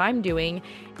believe in what I'm doing.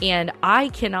 And I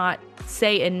cannot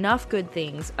say enough good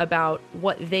things about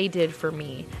what they did for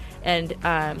me. And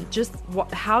just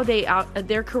how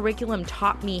their curriculum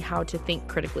taught me how to think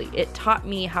critically. It taught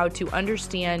me how to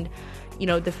understand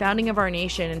the founding of our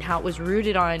nation and how it was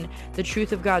rooted on the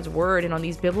truth of God's word and on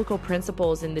these biblical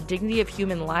principles and the dignity of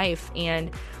human life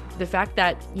and the fact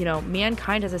that,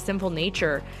 mankind has a sinful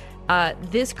nature.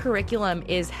 This curriculum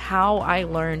is how I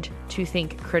learned to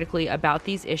think critically about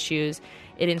these issues.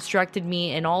 It instructed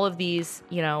me in all of these,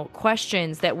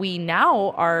 questions that we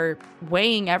now are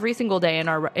weighing every single day in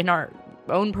our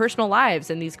own personal lives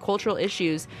and these cultural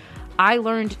issues. I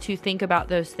learned to think about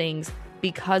those things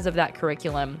because of that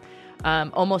curriculum.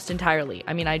 Almost entirely.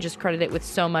 I mean, I just credit it with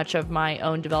so much of my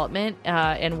own development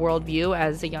and worldview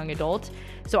as a young adult.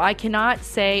 So I cannot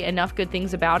say enough good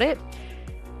things about it.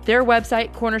 Their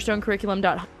website,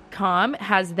 cornerstonecurriculum.com,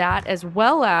 has that as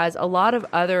well as a lot of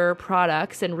other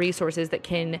products and resources that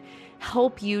can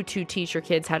help you to teach your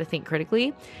kids how to think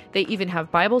critically. They even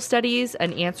have Bible studies,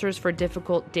 an Answers for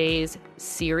Difficult Days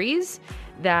series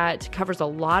that covers a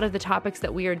lot of the topics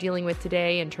that we are dealing with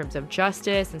today in terms of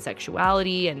justice and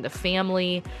sexuality and the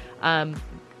family.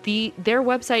 Their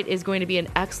website is going to be an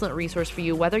excellent resource for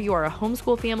you, whether you are a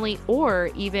homeschool family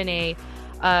or even a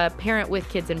parent with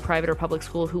kids in private or public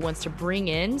school who wants to bring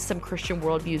in some Christian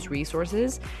worldviews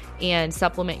resources and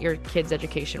supplement your kids'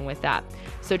 education with that.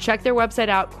 So check their website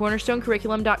out,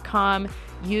 cornerstonecurriculum.com.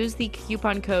 Use the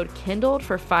coupon code KINDLED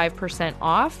for 5%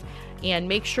 off. And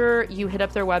make sure you hit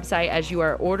up their website as you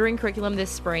are ordering curriculum this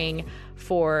spring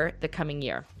for the coming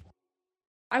year.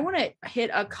 I want to hit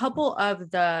a couple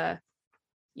of the,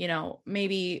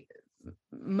 maybe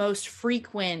most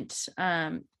frequent,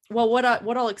 what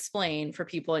I'll explain for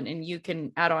people, and you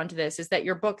can add on to this, is that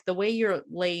your book, the way you're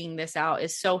laying this out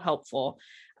is so helpful.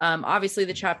 Obviously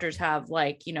the chapters have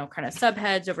kind of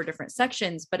subheads over different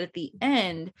sections, but at the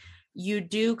end, you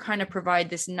do kind of provide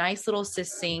this nice little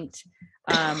succinct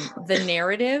the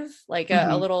narrative, like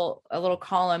a little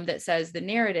column that says the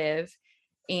narrative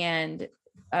and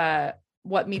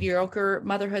what mediocre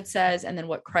motherhood says, and then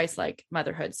what Christ-like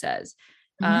motherhood says.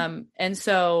 And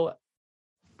so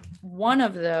one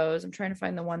of those, I'm trying to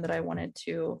find the one that I wanted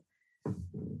to.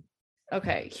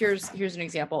 Okay, here's an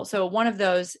example. So one of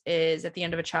those is at the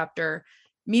end of a chapter.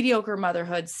 Mediocre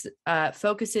motherhood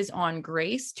focuses on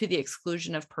grace to the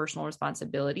exclusion of personal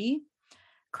responsibility.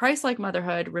 Christ-like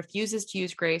motherhood refuses to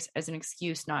use grace as an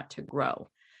excuse not to grow.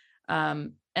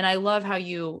 And I love how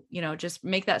you just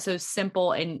make that so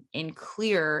simple and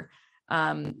clear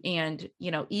and,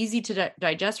 easy to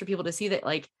digest for people to see that,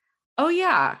 oh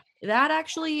yeah, that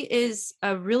actually is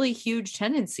a really huge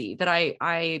tendency that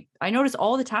I notice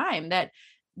all the time, that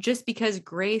just because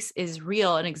grace is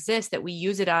real and exists, that we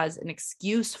use it as an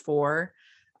excuse for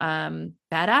bad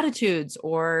attitudes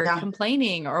or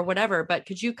complaining or whatever. But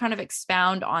could you kind of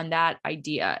expound on that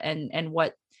idea and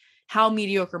how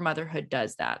mediocre motherhood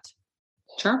does that?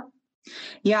 Sure.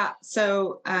 Yeah.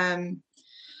 So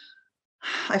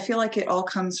I feel like it all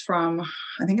comes from,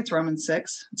 I think it's Romans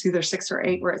 6. It's either 6 or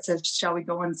 8, where it says, shall we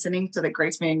go on sinning so that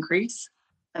grace may increase?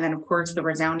 And then, of course, the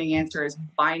resounding answer is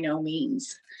by no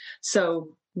means.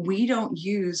 So we don't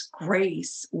use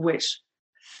grace, which,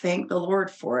 thank the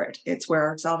Lord for it. It's where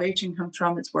our salvation comes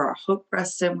from. It's where our hope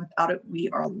rests in. Without it, we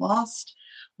are lost.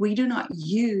 We do not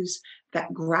use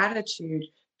that gratitude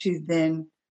to then,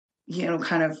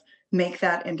 kind of make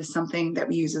that into something that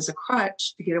we use as a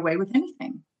crutch to get away with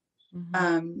anything.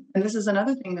 And this is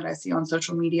another thing that I see on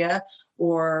social media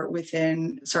or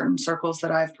within certain circles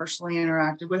that I've personally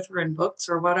interacted with, or in books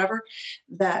or whatever,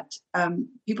 that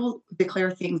people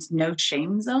declare things no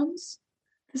shame zones.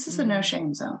 This is a no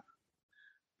shame zone.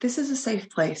 This is a safe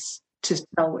place to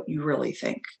tell what you really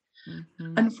think.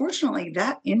 Unfortunately,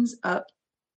 that ends up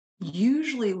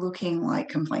usually looking like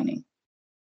complaining,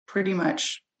 pretty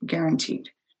much guaranteed.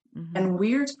 And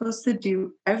we are supposed to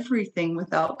do everything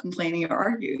without complaining or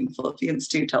arguing. Philippians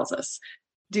 2 tells us,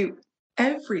 do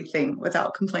everything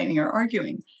without complaining or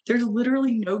arguing. There's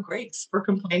literally no grace for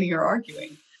complaining or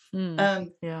arguing.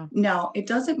 Now, it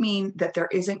doesn't mean that there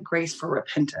isn't grace for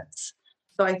repentance.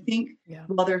 So I think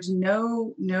while there's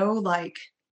no like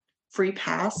free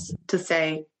pass to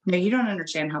say, no, you don't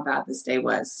understand how bad this day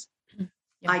was.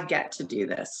 I get to do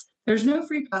this. There's no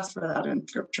free pass for that in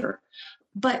Scripture.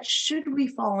 But should we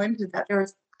fall into that, there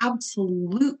is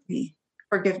absolutely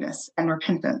forgiveness and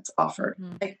repentance offered.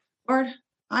 Like, Lord,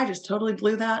 I just totally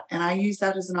blew that. And I use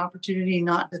that as an opportunity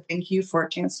not to thank you for a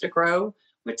chance to grow,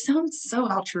 which sounds so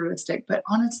altruistic. But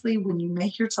honestly, when you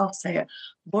make yourself say it,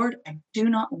 Lord, I do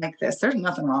not like this. There's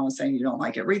nothing wrong with saying you don't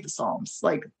like it. Read the Psalms.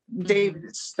 Like David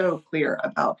is so clear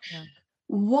about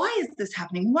why is this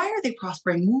happening? Why are they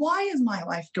prospering? Why is my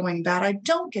life going bad? I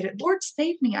don't get it. Lord,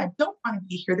 save me. I don't want to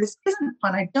be here. This isn't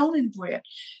fun. I don't enjoy it.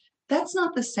 That's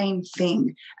not the same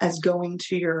thing as going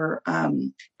to your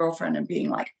girlfriend and being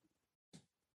like,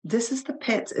 this is the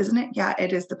pits, isn't it? Yeah,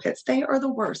 it is the pits. They are the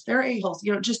worst. They're a-holes,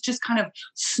 just kind of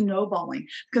snowballing.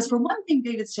 Because for one thing,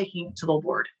 David's taking it to the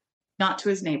Lord, not to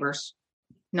his neighbors,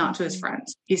 not to his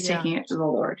friends. He's taking it to the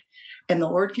Lord. And the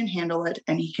Lord can handle it,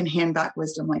 and he can hand back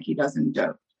wisdom like he does in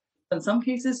Job. In some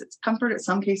cases, it's comfort. In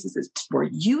some cases, it's, were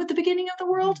you at the beginning of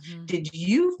the world? Did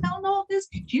you found all this?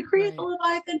 Did you create the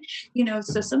Leviathan?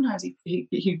 So sometimes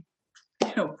he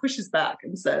pushes back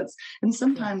and says, and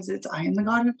sometimes it's, I am the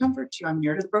God who comforts you. I'm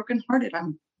near to the brokenhearted.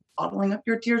 I'm bottling up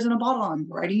your tears in a bottle. I'm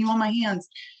writing you on my hands.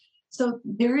 So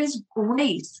there is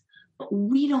grace, but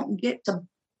we don't get to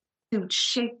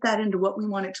shape that into what we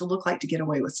want it to look like to get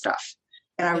away with stuff.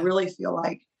 And I really feel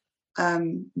like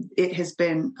it has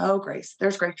been, grace.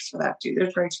 There's grace for that too.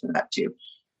 There's grace for that too.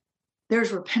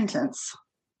 There's repentance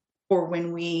for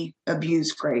when we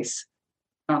abuse grace.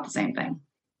 Not the same thing.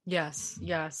 Yes.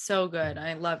 Yeah. So good.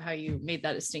 I love how you made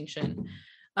that distinction.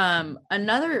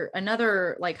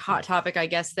 Another like hot topic, I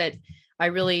guess, that I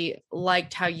really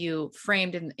liked how you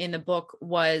framed in the book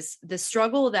was the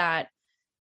struggle that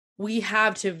we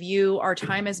have to view our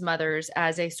time as mothers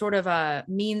as a sort of a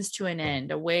means to an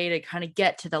end, a way to kind of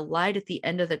get to the light at the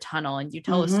end of the tunnel. And you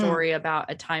tell a story about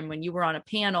a time when you were on a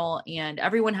panel and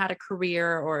everyone had a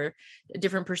career or a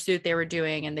different pursuit they were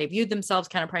doing, and they viewed themselves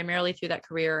kind of primarily through that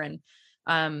career. And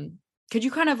could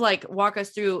you kind of like walk us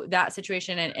through that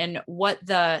situation and what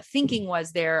the thinking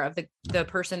was there of the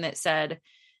person that said,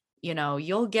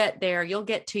 you'll get there, you'll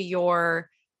get to your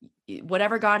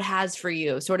whatever God has for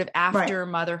you sort of after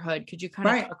motherhood. Could you kind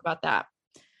of talk about that?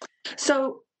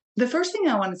 So the first thing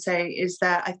I want to say is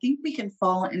that I think we can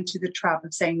fall into the trap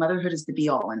of saying motherhood is the be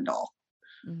all end all.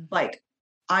 Like,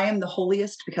 I am the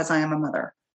holiest because I am a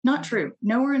mother. Not true.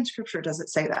 Nowhere in Scripture does it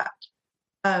say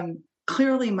that.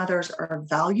 Clearly mothers are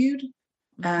valued.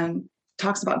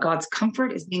 Talks about God's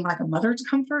comfort as being like a mother's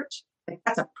comfort. Like,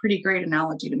 that's a pretty great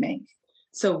analogy to make.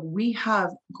 So we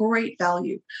have great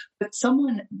value, but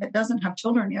someone that doesn't have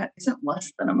children yet isn't less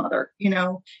than a mother,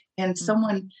 and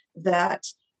someone that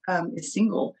is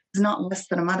single is not less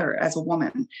than a mother as a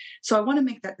woman. So I want to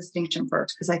make that distinction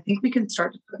first, because I think we can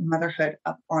start to put motherhood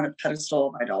up on a pedestal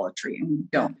of idolatry, and we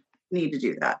don't need to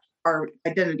do that. Our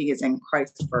identity is in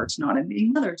Christ first, not in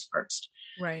being mothers first.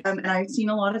 Right. And I've seen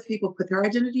a lot of people put their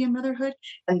identity in motherhood,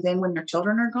 and then when their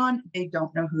children are gone, they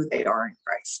don't know who they are in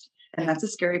Christ. And that's a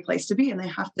scary place to be. And they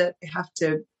have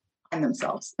to find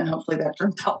themselves. And hopefully that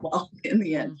turns out well in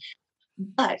the end.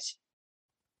 But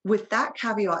with that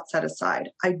caveat set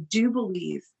aside, I do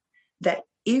believe that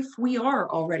if we are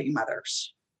already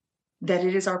mothers, that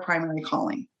it is our primary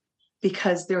calling,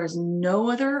 because there is no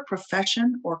other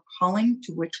profession or calling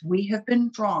to which we have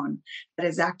been drawn that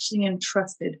has actually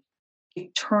entrusted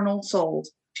eternal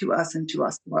souls to us and to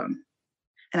us alone.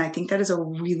 And I think that is a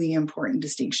really important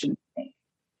distinction to make.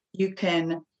 You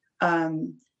can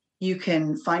you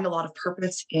can find a lot of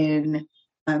purpose in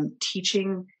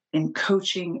teaching, in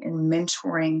coaching, in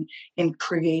mentoring, in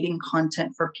creating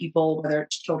content for people, whether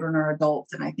it's children or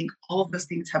adults. And I think all of those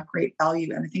things have great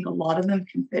value. And I think a lot of them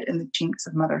can fit in the chinks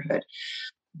of motherhood.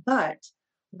 But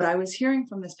what I was hearing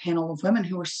from this panel of women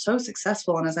who were so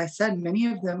successful, and as I said, many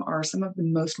of them are some of the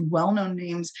most well-known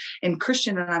names in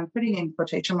Christian, and I'm putting in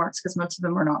quotation marks because most of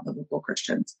them are not biblical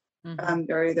Christians.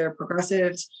 They're either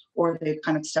progressives or they've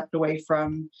kind of stepped away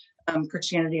from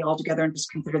Christianity altogether and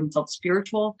just consider themselves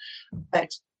spiritual.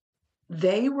 But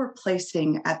they were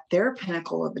placing at their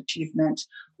pinnacle of achievement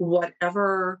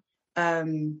whatever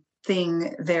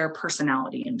thing their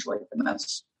personality enjoyed the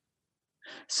most.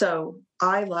 So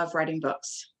I love writing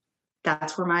books.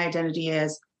 That's where my identity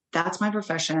is. That's my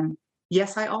profession.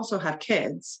 Yes, I also have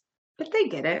kids, but they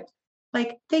get it.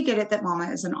 Like they get it that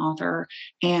mama is an author,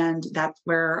 and that's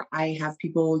where I have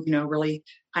people, really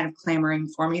kind of clamoring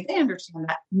for me. They understand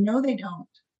that. No, they don't.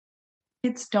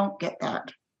 Kids don't get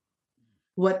that.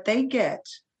 What they get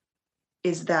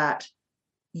is that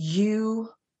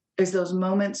is those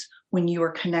moments when you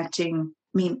are connecting.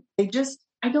 I mean,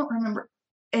 I don't remember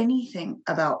anything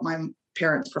about my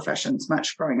parents' professions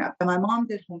much growing up. And my mom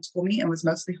did homeschool me and was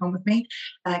mostly home with me.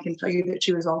 And I can tell you that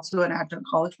she was also an adjunct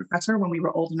college professor when we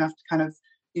were old enough to kind of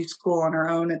do school on our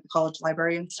own at the college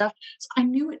library and stuff. So I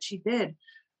knew what she did,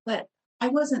 but I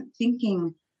wasn't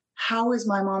thinking, how is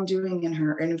my mom doing in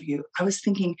her interview? I was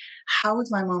thinking, how is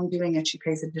my mom doing as she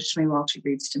pays attention to me while she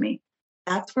reads to me?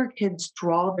 That's where kids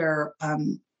draw their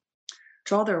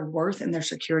worth and their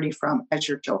security from as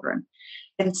your children.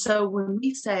 And so when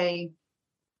we say,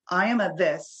 I am a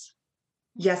this,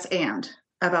 yes, and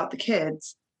about the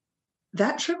kids,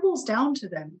 that trickles down to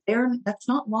them. That's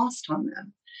not lost on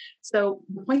them. So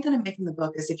the point that I'm making in the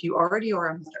book is if you already are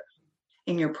a mother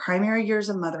in your primary years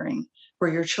of mothering,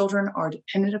 where your children are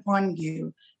dependent upon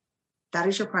you, that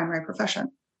is your primary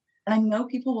profession. And I know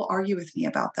people will argue with me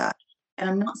about that. And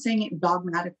I'm not saying it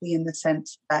dogmatically in the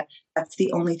sense that that's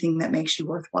the only thing that makes you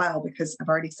worthwhile, because I've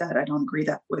already said I don't agree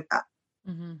with that.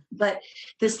 Mm-hmm. But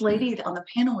this lady on the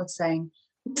panel was saying,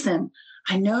 listen,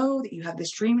 I know that you have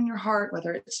this dream in your heart,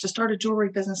 whether it's to start a jewelry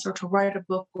business or to write a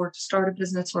book or to start a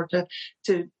business or to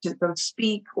go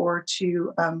speak or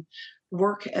to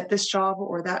work at this job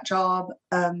or that job.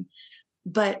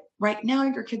 But right now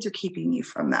your kids are keeping you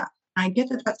from that. I get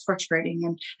that that's frustrating.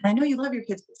 And I know you love your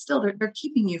kids, but still they're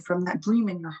keeping you from that dream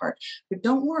in your heart. But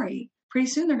don't worry, pretty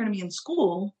soon they're going to be in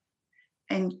school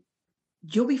and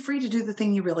you'll be free to do the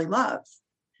thing you really love.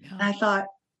 Yeah. And I thought,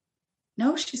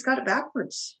 no, she's got it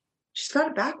backwards. She's got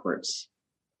it backwards.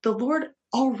 The Lord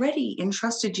already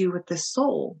entrusted you with this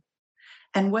soul.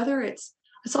 And whether I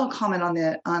saw a comment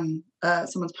on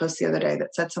someone's post the other day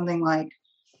that said something like,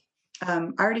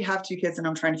 I already have 2 kids and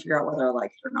I'm trying to figure out whether I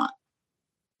like it or not.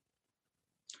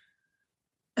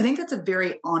 I think that's a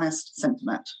very honest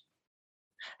sentiment.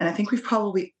 And I think we've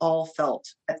probably all felt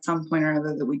at some point or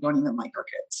another that we don't even like our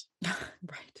kids.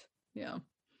 Right. Yeah.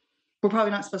 We're probably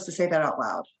not supposed to say that out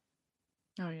loud.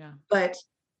 Oh, yeah. But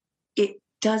it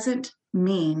doesn't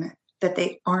mean that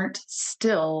they aren't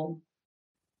still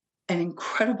an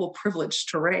incredible privilege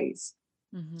to raise.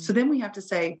 Mm-hmm. So then we have to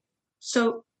say,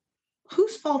 so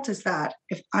whose fault is that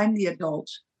if I'm the adult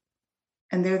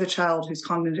and they're the child whose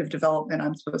cognitive development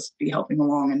I'm supposed to be helping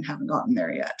along and haven't gotten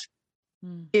there yet?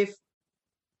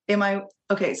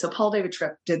 So Paul David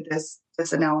Tripp did this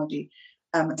analogy.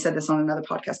 I said this on another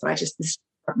podcast, but this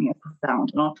struck me as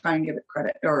profound, and I'll try and give it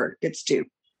credit or its due.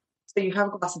 So you have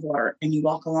a glass of water and you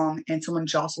walk along and someone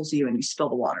jostles you and you spill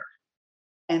the water.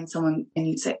 And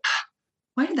you say,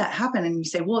 why did that happen? And you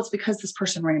say, well, it's because this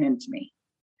person ran into me.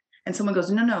 And someone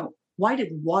goes, no, why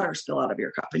did water spill out of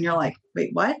your cup? And you're like,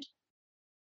 wait, what?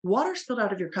 Water spilled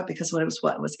out of your cup because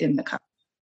what was in the cup.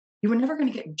 You were never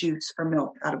going to get juice or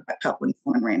milk out of that cup when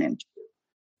someone ran into you.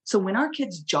 So when our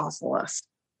kids jostle us,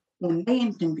 when they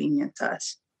inconvenience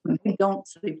us, when they don't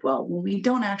sleep well, when we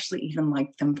don't actually even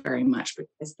like them very much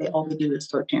because all they do is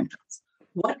throw tantrums,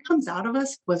 what comes out of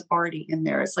us was already in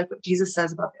there. It's like what Jesus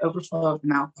says about the overflow of the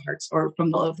mouth, the hearts, or from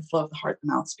the overflow of the heart,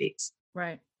 the mouth speaks.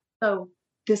 Right. So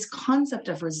this concept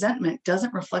of resentment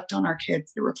doesn't reflect on our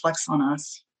kids. It reflects on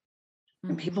us.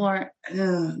 And people aren't,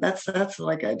 that's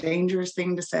like a dangerous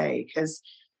thing to say because,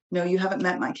 no, you haven't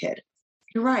met my kid.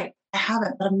 You're right. I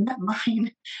haven't, but I've met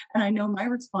mine. And I know my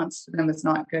response to them is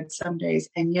not good some days.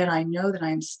 And yet I know that I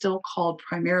am still called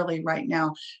primarily right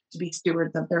now to be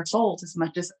stewards of their souls as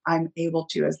much as I'm able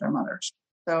to as their mothers.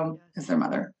 So as their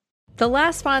mother. The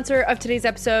last sponsor of today's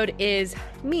episode is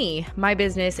me, my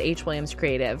business, H. Williams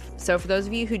Creative. So for those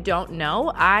of you who don't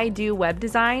know, I do web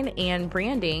design and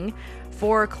branding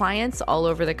for clients all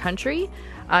over the country.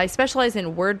 I specialize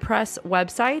in WordPress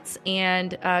websites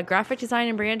and graphic design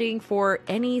and branding for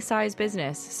any size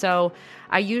business. So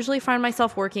I usually find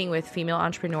myself working with female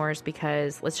entrepreneurs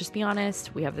because, let's just be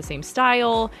honest, we have the same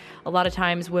style. A lot of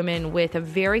times women with a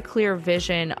very clear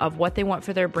vision of what they want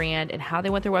for their brand and how they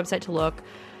want their website to look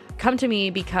come to me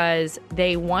because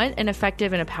they want an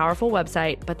effective and a powerful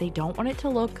website, but they don't want it to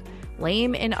look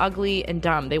lame and ugly and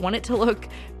dumb. They want it to look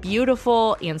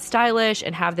beautiful and stylish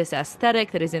and have this aesthetic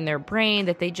that is in their brain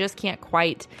that they just can't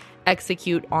quite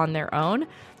execute on their own.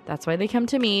 That's why they come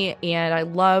to me, and I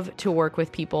love to work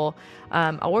with people.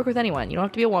 I'll work with anyone. You don't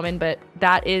have to be a woman, but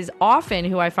that is often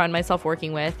who I find myself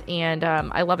working with, and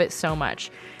I love it so much.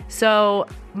 So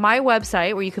my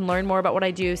website, where you can learn more about what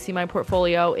I do, see my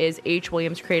portfolio, is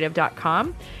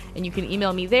hwilliamscreative.com, and you can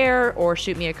email me there or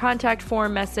shoot me a contact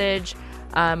form message.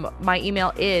 My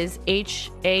email is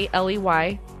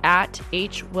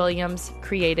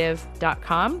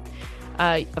haley@hwilliamscreative.com.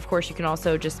 Of course, you can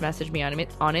also just message me on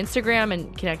Instagram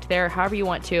and connect there however you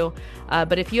want to.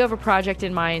 But if you have a project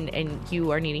in mind and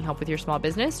you are needing help with your small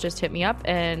business, just hit me up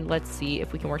and let's see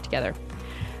if we can work together.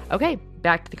 Okay,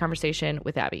 back to the conversation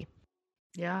with Abby.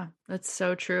 Yeah, that's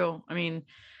so true. I mean,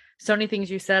 so many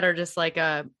things you said are just like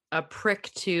a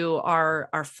prick to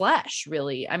our flesh,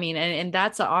 really. I mean, and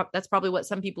that's probably what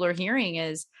some people are hearing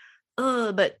is,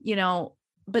 but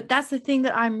that's the thing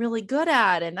that I'm really good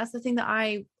at, and that's the thing that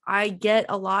I get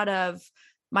a lot of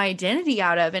my identity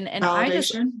out of, and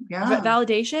Validation,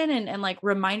 validation and like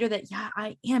reminder that, yeah,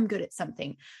 I am good at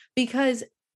something. Because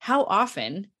how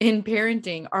often in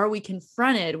parenting are we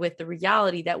confronted with the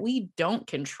reality that we don't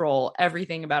control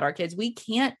everything about our kids? We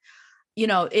can't,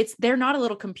 they're not a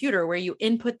little computer where you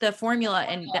input the formula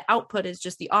and the output is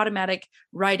just the automatic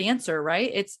right answer,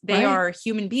 right? They are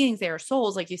human beings, they are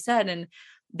souls, like you said, and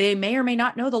they may or may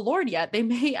not know the Lord yet. They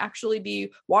may actually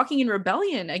be walking in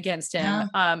rebellion against him.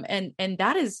 Yeah. And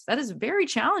that is very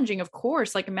challenging, of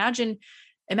course. Like imagine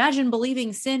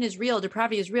believing sin is real,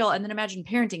 depravity is real, and then imagine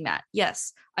parenting that.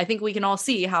 Yes, I think we can all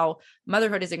see how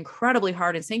motherhood is incredibly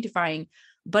hard and sanctifying.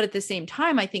 But at the same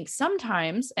time, I think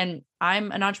sometimes, and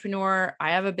I'm an entrepreneur,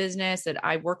 I have a business that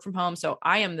I work from home. So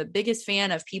I am the biggest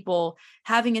fan of people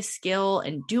having a skill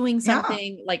and doing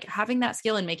something, like having that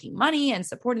skill and making money and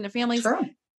supporting their families,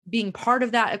 being part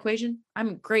of that equation.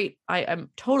 I'm great.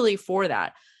 I'm totally for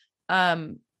that.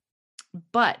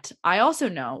 But I also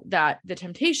know that the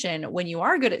temptation when you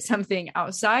are good at something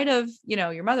outside of,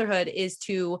 your motherhood is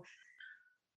to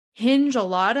hinge a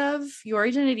lot of your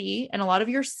identity and a lot of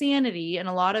your sanity and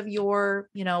a lot of your,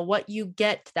 what you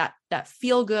get, that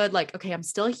feel good, like, okay, I'm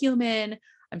still a human.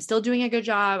 I'm still doing a good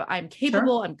job. I'm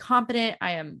capable. I'm competent.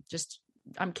 I'm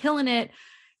killing it.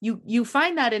 You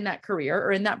find that in that career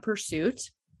or in that pursuit,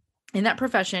 in that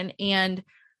profession. And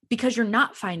because you're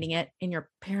not finding it in your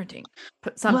parenting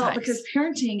sometimes. Well, because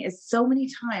parenting is so many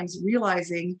times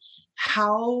realizing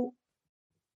how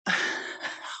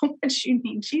much you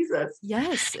need Jesus.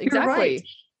 Yes, exactly.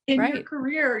 In your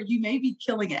career, you may be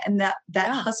killing it. And that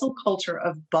hustle culture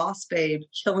of boss babe,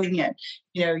 killing it,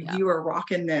 you are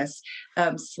rocking this,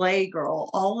 slay girl,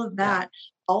 all of that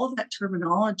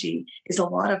terminology is a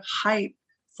lot of hype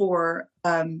for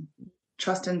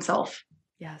trust in self.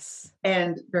 Yes.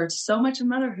 And there's so much in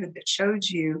motherhood that shows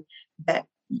you that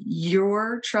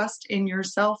your trust in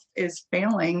yourself is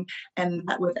failing, and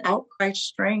that without Christ's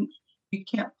strength, you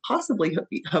can't possibly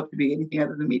hope to be anything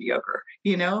other than mediocre,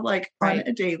 on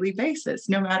a daily basis,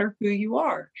 no matter who you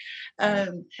are.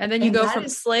 And then you go from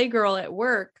slay girl at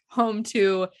work home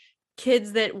to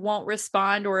kids that won't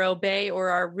respond or obey or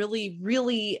are really,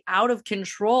 really out of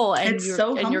control. And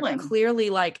you're clearly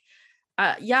like,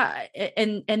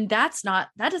 and that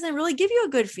doesn't really give you a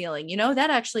good feeling. That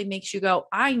actually makes you go,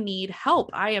 I need help.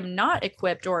 I am not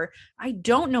equipped, or I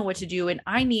don't know what to do. And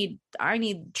I need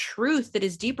truth that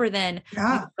is deeper than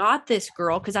you got this,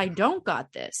 girl. Cause I don't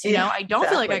got this, I don't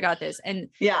feel like I got this. And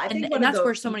I think and that's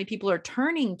where so many people are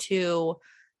turning to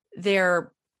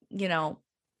their,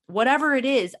 whatever it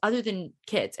is other than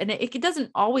kids. And it doesn't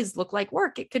always look like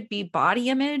work. It could be body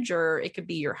image, or it could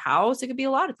be your house. It could be a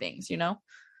lot of things,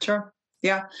 Sure.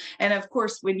 Yeah. And of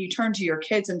course, when you turn to your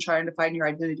kids and trying to find your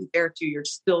identity there too, you're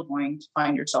still going to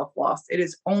find yourself lost. It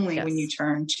is only when you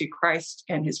turn to Christ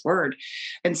and his word.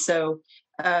 And so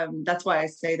that's why I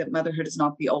say that motherhood is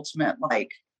not the ultimate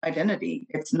identity.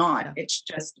 It's not. Yeah. It's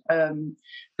just the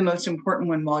most important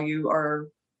one while you are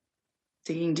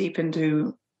digging deep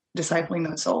into discipling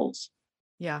those souls.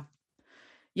 Yeah.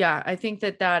 Yeah. I think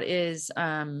that is,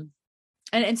 and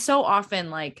so often,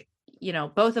 like,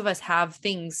 both of us have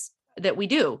things that we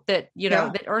do that, Yeah.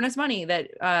 that earn us money,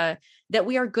 that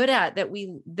we are good at,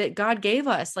 that God gave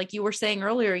us. Like you were saying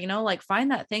earlier, like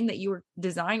find that thing that you were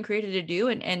designed, created to do,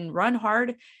 and run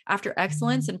hard after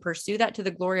excellence and pursue that to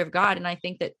the glory of God. And I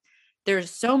think that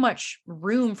there's so much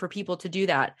room for people to do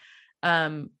that.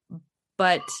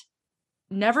 But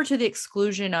never to the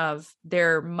exclusion of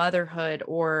their motherhood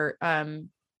or,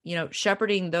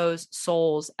 shepherding those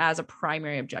souls as a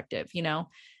primary objective, Yeah.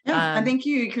 I think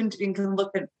you can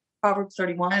look at Proverbs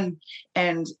 31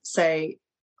 and say,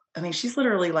 I mean, she's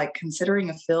literally like considering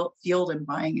a field and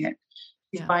buying it.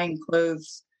 She's buying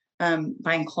clothes,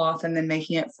 buying cloth, and then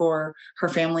making it for her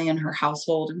family and her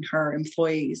household and her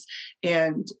employees.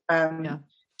 And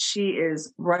she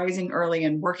is rising early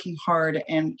and working hard.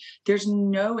 And there's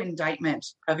no indictment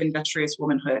of industrious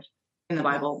womanhood in the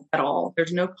Bible at all.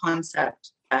 There's no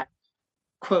concept that,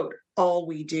 quote, all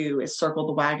we do is circle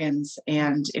the wagons,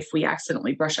 and if we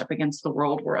accidentally brush up against the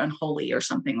world, we're unholy or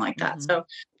something like that. Mm-hmm. So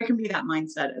there can be that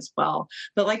mindset as well.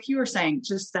 But like you were saying,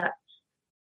 just that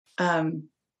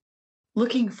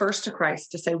looking first to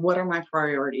Christ to say, what are my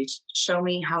priorities? Show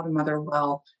me how to mother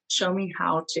well. Show me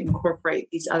how to incorporate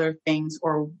these other things,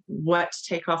 or what to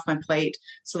take off my plate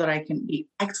so that I can be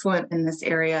excellent in this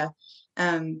area.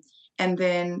 And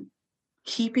then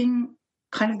keeping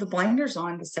kind of the blinders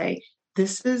on to say,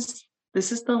 this is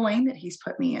the lane that he's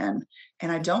put me in,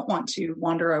 and I don't want to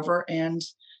wander over and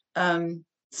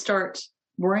start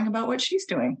worrying about what she's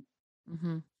doing.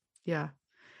 Mm-hmm. Yeah.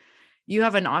 You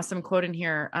have an awesome quote in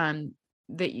here,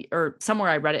 or somewhere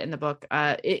I read it in the book,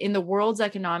 in the world's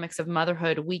economics of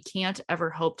motherhood, we can't ever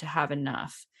hope to have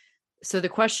enough. So the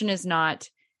question is not,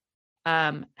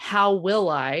 how will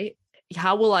I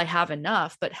have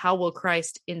enough, but how will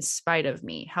Christ in spite of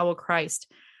me? How will Christ,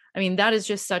 I mean, that is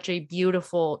just such a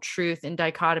beautiful truth and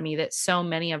dichotomy that so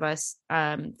many of us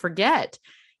forget,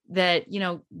 that,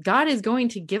 God is going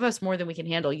to give us more than we can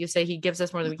handle. You say he gives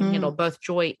us more than we can handle, both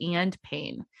joy and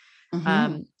pain.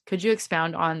 Mm-hmm. Could you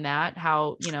expound on that?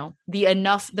 How,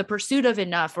 the pursuit of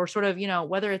enough, or sort of,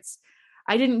 whether it's,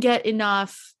 I didn't get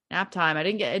enough nap time, I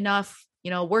didn't get enough,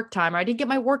 work time, or I didn't get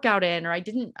my workout in, or I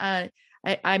didn't,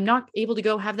 I'm not able to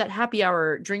go have that happy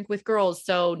hour drink with girls.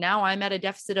 So now I'm at a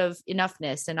deficit of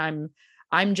enoughness, and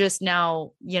I'm just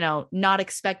now, not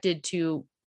expected to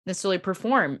necessarily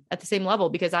perform at the same level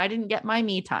because I didn't get my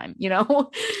me time,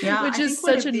 which is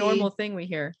such a normal thing we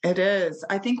hear. It is.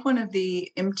 I think one of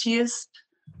the emptiest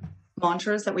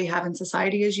mantras that we have in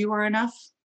society is you are enough.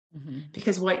 Mm-hmm.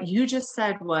 Because what you just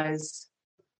said was,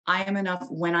 I am enough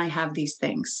when I have these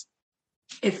things.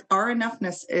 If our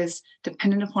enoughness is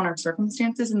dependent upon our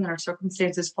circumstances, and then our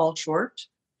circumstances fall short,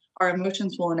 our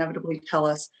emotions will inevitably tell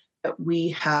us that we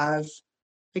have,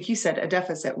 like you said, a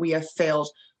deficit. We have failed.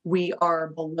 We are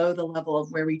below the level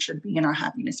of where we should be in our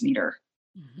happiness meter.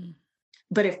 Mm-hmm.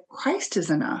 But if Christ is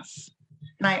enough,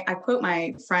 and I quote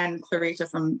my friend Clarita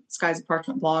from Skies of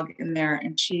Parchment blog in there,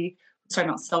 and she was talking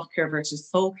about self-care versus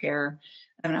soul care,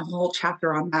 and a whole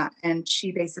chapter on that. And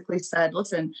she basically said,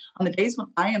 listen, on the days when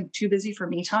I am too busy for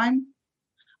me time,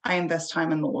 I invest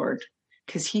time in the Lord,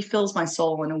 because he fills my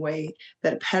soul in a way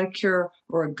that a pedicure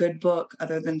or a good book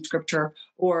other than scripture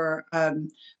or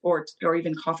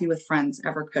even coffee with friends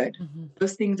ever could. Mm-hmm.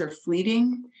 Those things are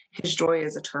fleeting. His joy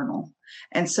is eternal.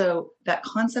 And so that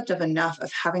concept of enough,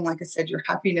 of having, like I said, your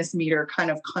happiness meter kind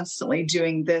of constantly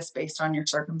doing this based on your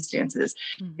circumstances,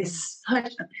 mm-hmm. is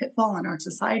such a pitfall in our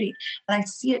society. And I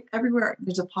see it everywhere.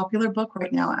 There's a popular book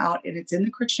right now out, and it's in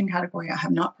the Christian category. I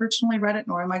have not personally read it,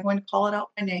 nor am I going to call it out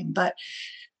by name, but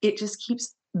it just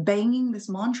keeps banging this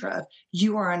mantra of,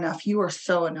 you are enough. You are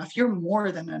so enough. You're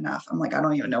more than enough. I'm like, I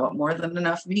don't even know what more than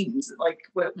enough means. Like,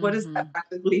 what does that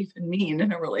actually even mean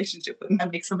in a relationship? Wouldn't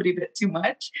that make somebody a bit too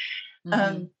much?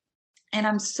 Mm-hmm. And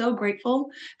I'm so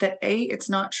grateful that A, it's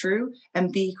not true,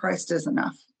 and B, Christ is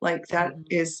enough. Like, that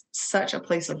is such a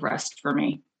place of rest for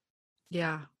me.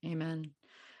 Yeah. Amen.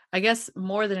 I guess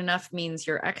more than enough means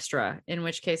you're extra, in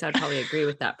which case I'd probably agree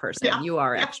with that person. Yeah, you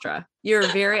are extra. You're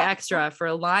very extra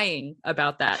for lying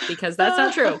about that, because that's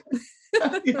not true.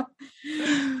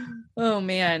 Oh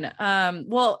man.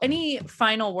 Well, any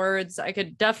final words? I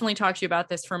could definitely talk to you about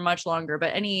this for much longer,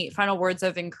 but any final words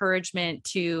of encouragement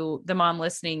to the mom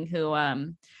listening who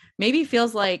maybe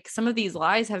feels like some of these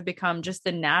lies have become just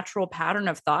the natural pattern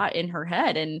of thought in her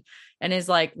head, and is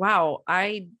like, wow,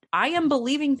 I am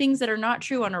believing things that are not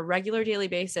true on a regular daily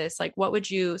basis. Like, what would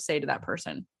you say to that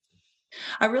person?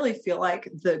 I really feel like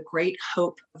the great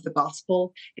hope of the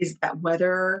gospel is that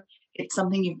whether it's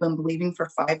something you've been believing for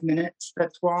 5 minutes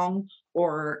that's wrong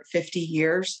or 50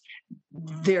 years,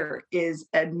 there is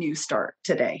a new start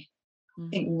today. I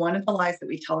think one of the lies that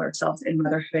we tell ourselves in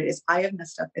motherhood is I have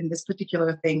messed up in this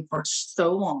particular thing for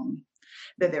so long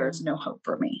that there is no hope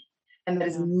for me. And that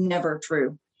is never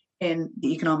true in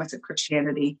the economics of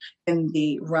Christianity, in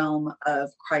the realm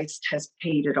of Christ has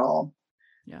paid it all.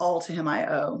 Yeah. All to him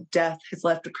I owe. Death has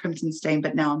left a crimson stain,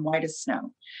 but now I'm white as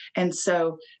snow. And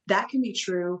so that can be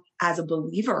true as a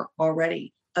believer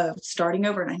already of starting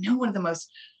over. And I know one of the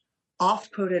most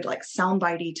oft-quoted, like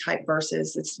soundbitey type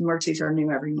verses, it's mercies are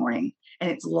new every morning, and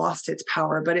it's lost its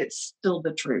power, but it's still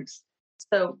the truth.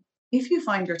 So if you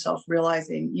find yourself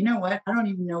realizing, you know what, I don't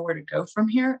even know where to go from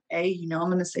here. I'm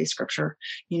going to say scripture.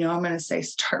 I'm going to say,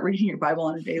 start reading your Bible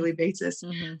on a daily basis.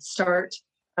 Start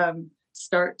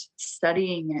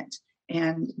studying it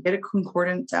and get a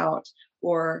concordance out,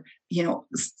 or,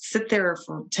 sit there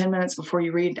for 10 minutes before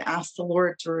you read and ask the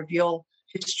Lord to reveal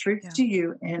his truth to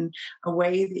you in a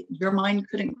way that your mind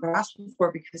couldn't grasp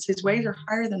before, because his ways are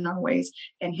higher than our ways,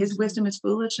 and his wisdom is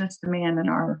foolishness to man, and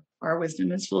our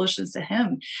wisdom is foolishness to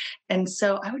him. And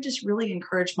so I would just really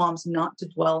encourage moms not to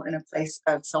dwell in a place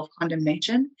of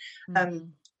self-condemnation. I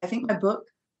think my book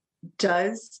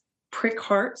does prick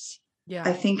hearts. Yeah.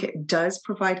 I think it does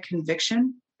provide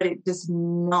conviction, but it does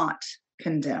not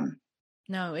condemn.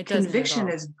 No, it doesn't. Conviction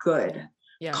is good.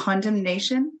 Yeah.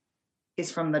 Condemnation is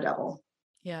from the devil.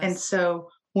 Yes. And so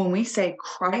when we say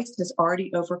Christ has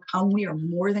already overcome, we are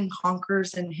more than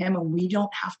conquerors in him, and we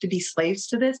don't have to be slaves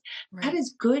to this. Right. That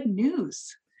is good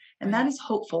news. And that is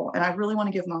hopeful. And I really want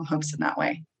to give mom hopes in that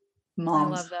way.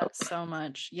 Moms, I love that so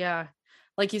much. Yeah.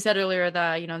 Like you said earlier,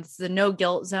 this is a no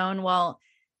guilt zone. Well,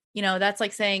 that's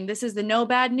like saying this is the no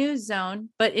bad news zone.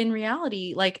 But in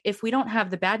reality, like if we don't have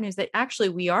the bad news, that actually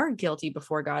we are guilty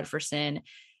before God for sin,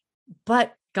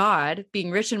 but God,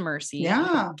 being rich in mercy,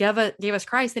 gave us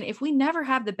Christ. And if we never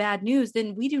have the bad news,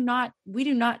 then we do not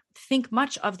think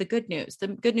much of the good news. The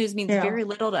good news means very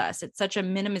little to us. It's such a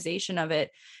minimization of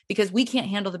it because we can't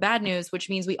handle the bad news, which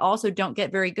means we also don't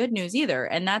get very good news either.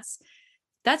 And that's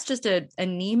just a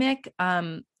anemic,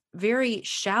 very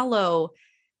shallow,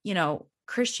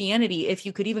 Christianity, if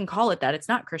you could even call it that. It's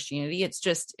not Christianity. It's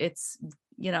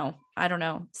I don't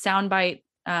know, soundbite,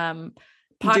 popular.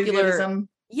 Do-goodism.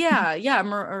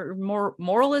 More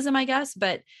moralism, I guess.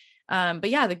 But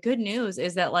yeah, the good news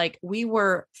is that like we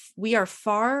are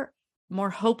far more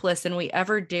hopeless than we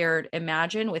ever dared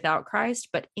imagine without Christ.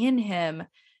 But in him,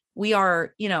 we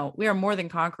are more than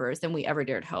conquerors than we ever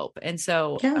dared hope. And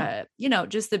so,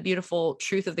 just the beautiful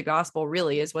truth of the gospel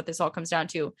really is what this all comes down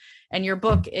to. And your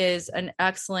book is an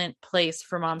excellent place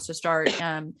for moms to start,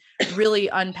 really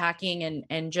unpacking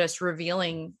and just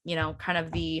revealing, kind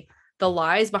of the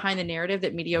lies behind the narrative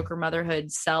that mediocre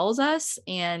motherhood sells us,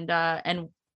 and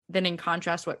then in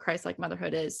contrast, what Christ-like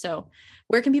motherhood is. So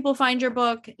where can people find your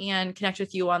book and connect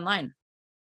with you online?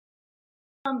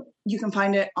 You can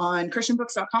find it on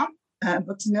christianbooks.com,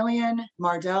 Books A Million,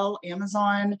 Mardel,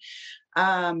 Amazon,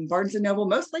 Barnes and Noble,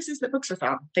 most places that books are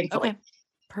found, thankfully. Okay,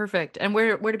 perfect. And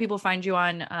where do people find you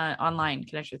on online,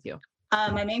 connect with you?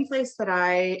 My main place that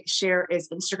I share is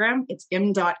Instagram. It's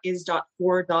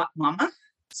m.is.for.mama.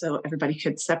 So everybody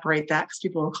could separate that because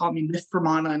people will call me Miss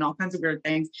Vermana and all kinds of weird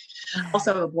things.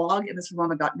 Also a blog,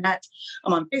 msvermana.net.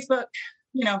 I'm on Facebook,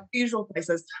 usual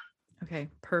places. Okay,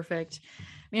 perfect.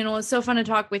 Man, well, it's so fun to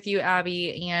talk with you,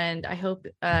 Abby. And I hope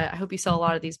you sell a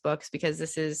lot of these books, because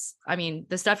this is,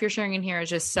 the stuff you're sharing in here is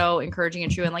just so encouraging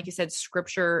and true. And like you said,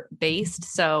 scripture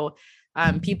based. So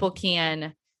people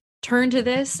can turn to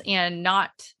this and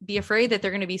not be afraid that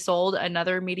they're going to be sold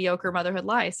another mediocre motherhood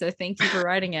lie. So thank you for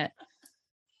writing it.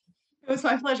 It was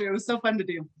my pleasure. It was so fun to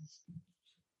do.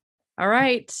 All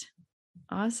right.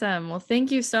 Awesome. Well,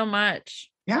 thank you so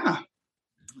much. Yeah.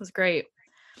 It was great.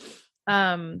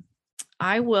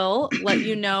 I will let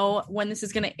you know when this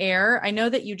is going to air. I know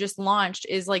that you just launched.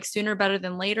 Is like sooner better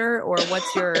than later, or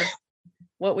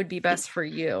what would be best for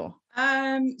you?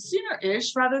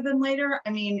 Sooner-ish rather than later.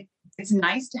 It's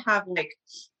nice to have like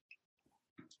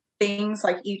things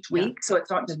like each week, so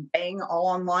it's not just bang all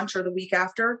on launch or the week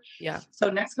after. Yeah. So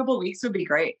next couple of weeks would be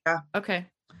great. Yeah. Okay.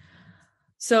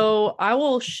 So I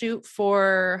will shoot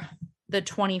for the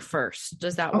 21st.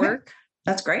 Does that work?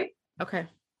 That's great. Okay.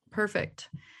 Perfect.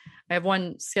 I have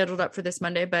one scheduled up for this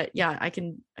Monday, but yeah, I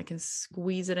can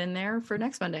squeeze it in there for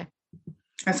next Monday.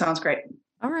 That sounds great.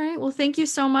 All right. Well, thank you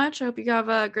so much. I hope you have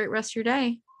a great rest of your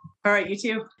day. All right. You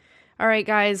too. All right,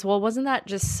 guys. Well, wasn't that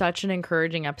just such an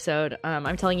encouraging episode?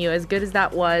 I'm telling you, as good as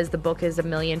that was, the book is a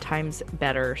million times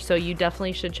better. So you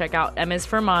definitely should check out M is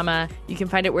for Mama. You can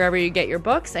find it wherever you get your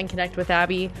books and connect with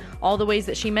Abby. All the ways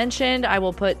that she mentioned, I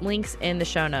will put links in the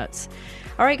show notes.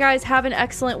 All right, guys, have an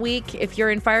excellent week. If you're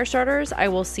in Firestarters, I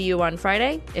will see you on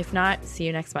Friday. If not, see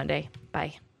you next Monday.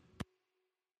 Bye.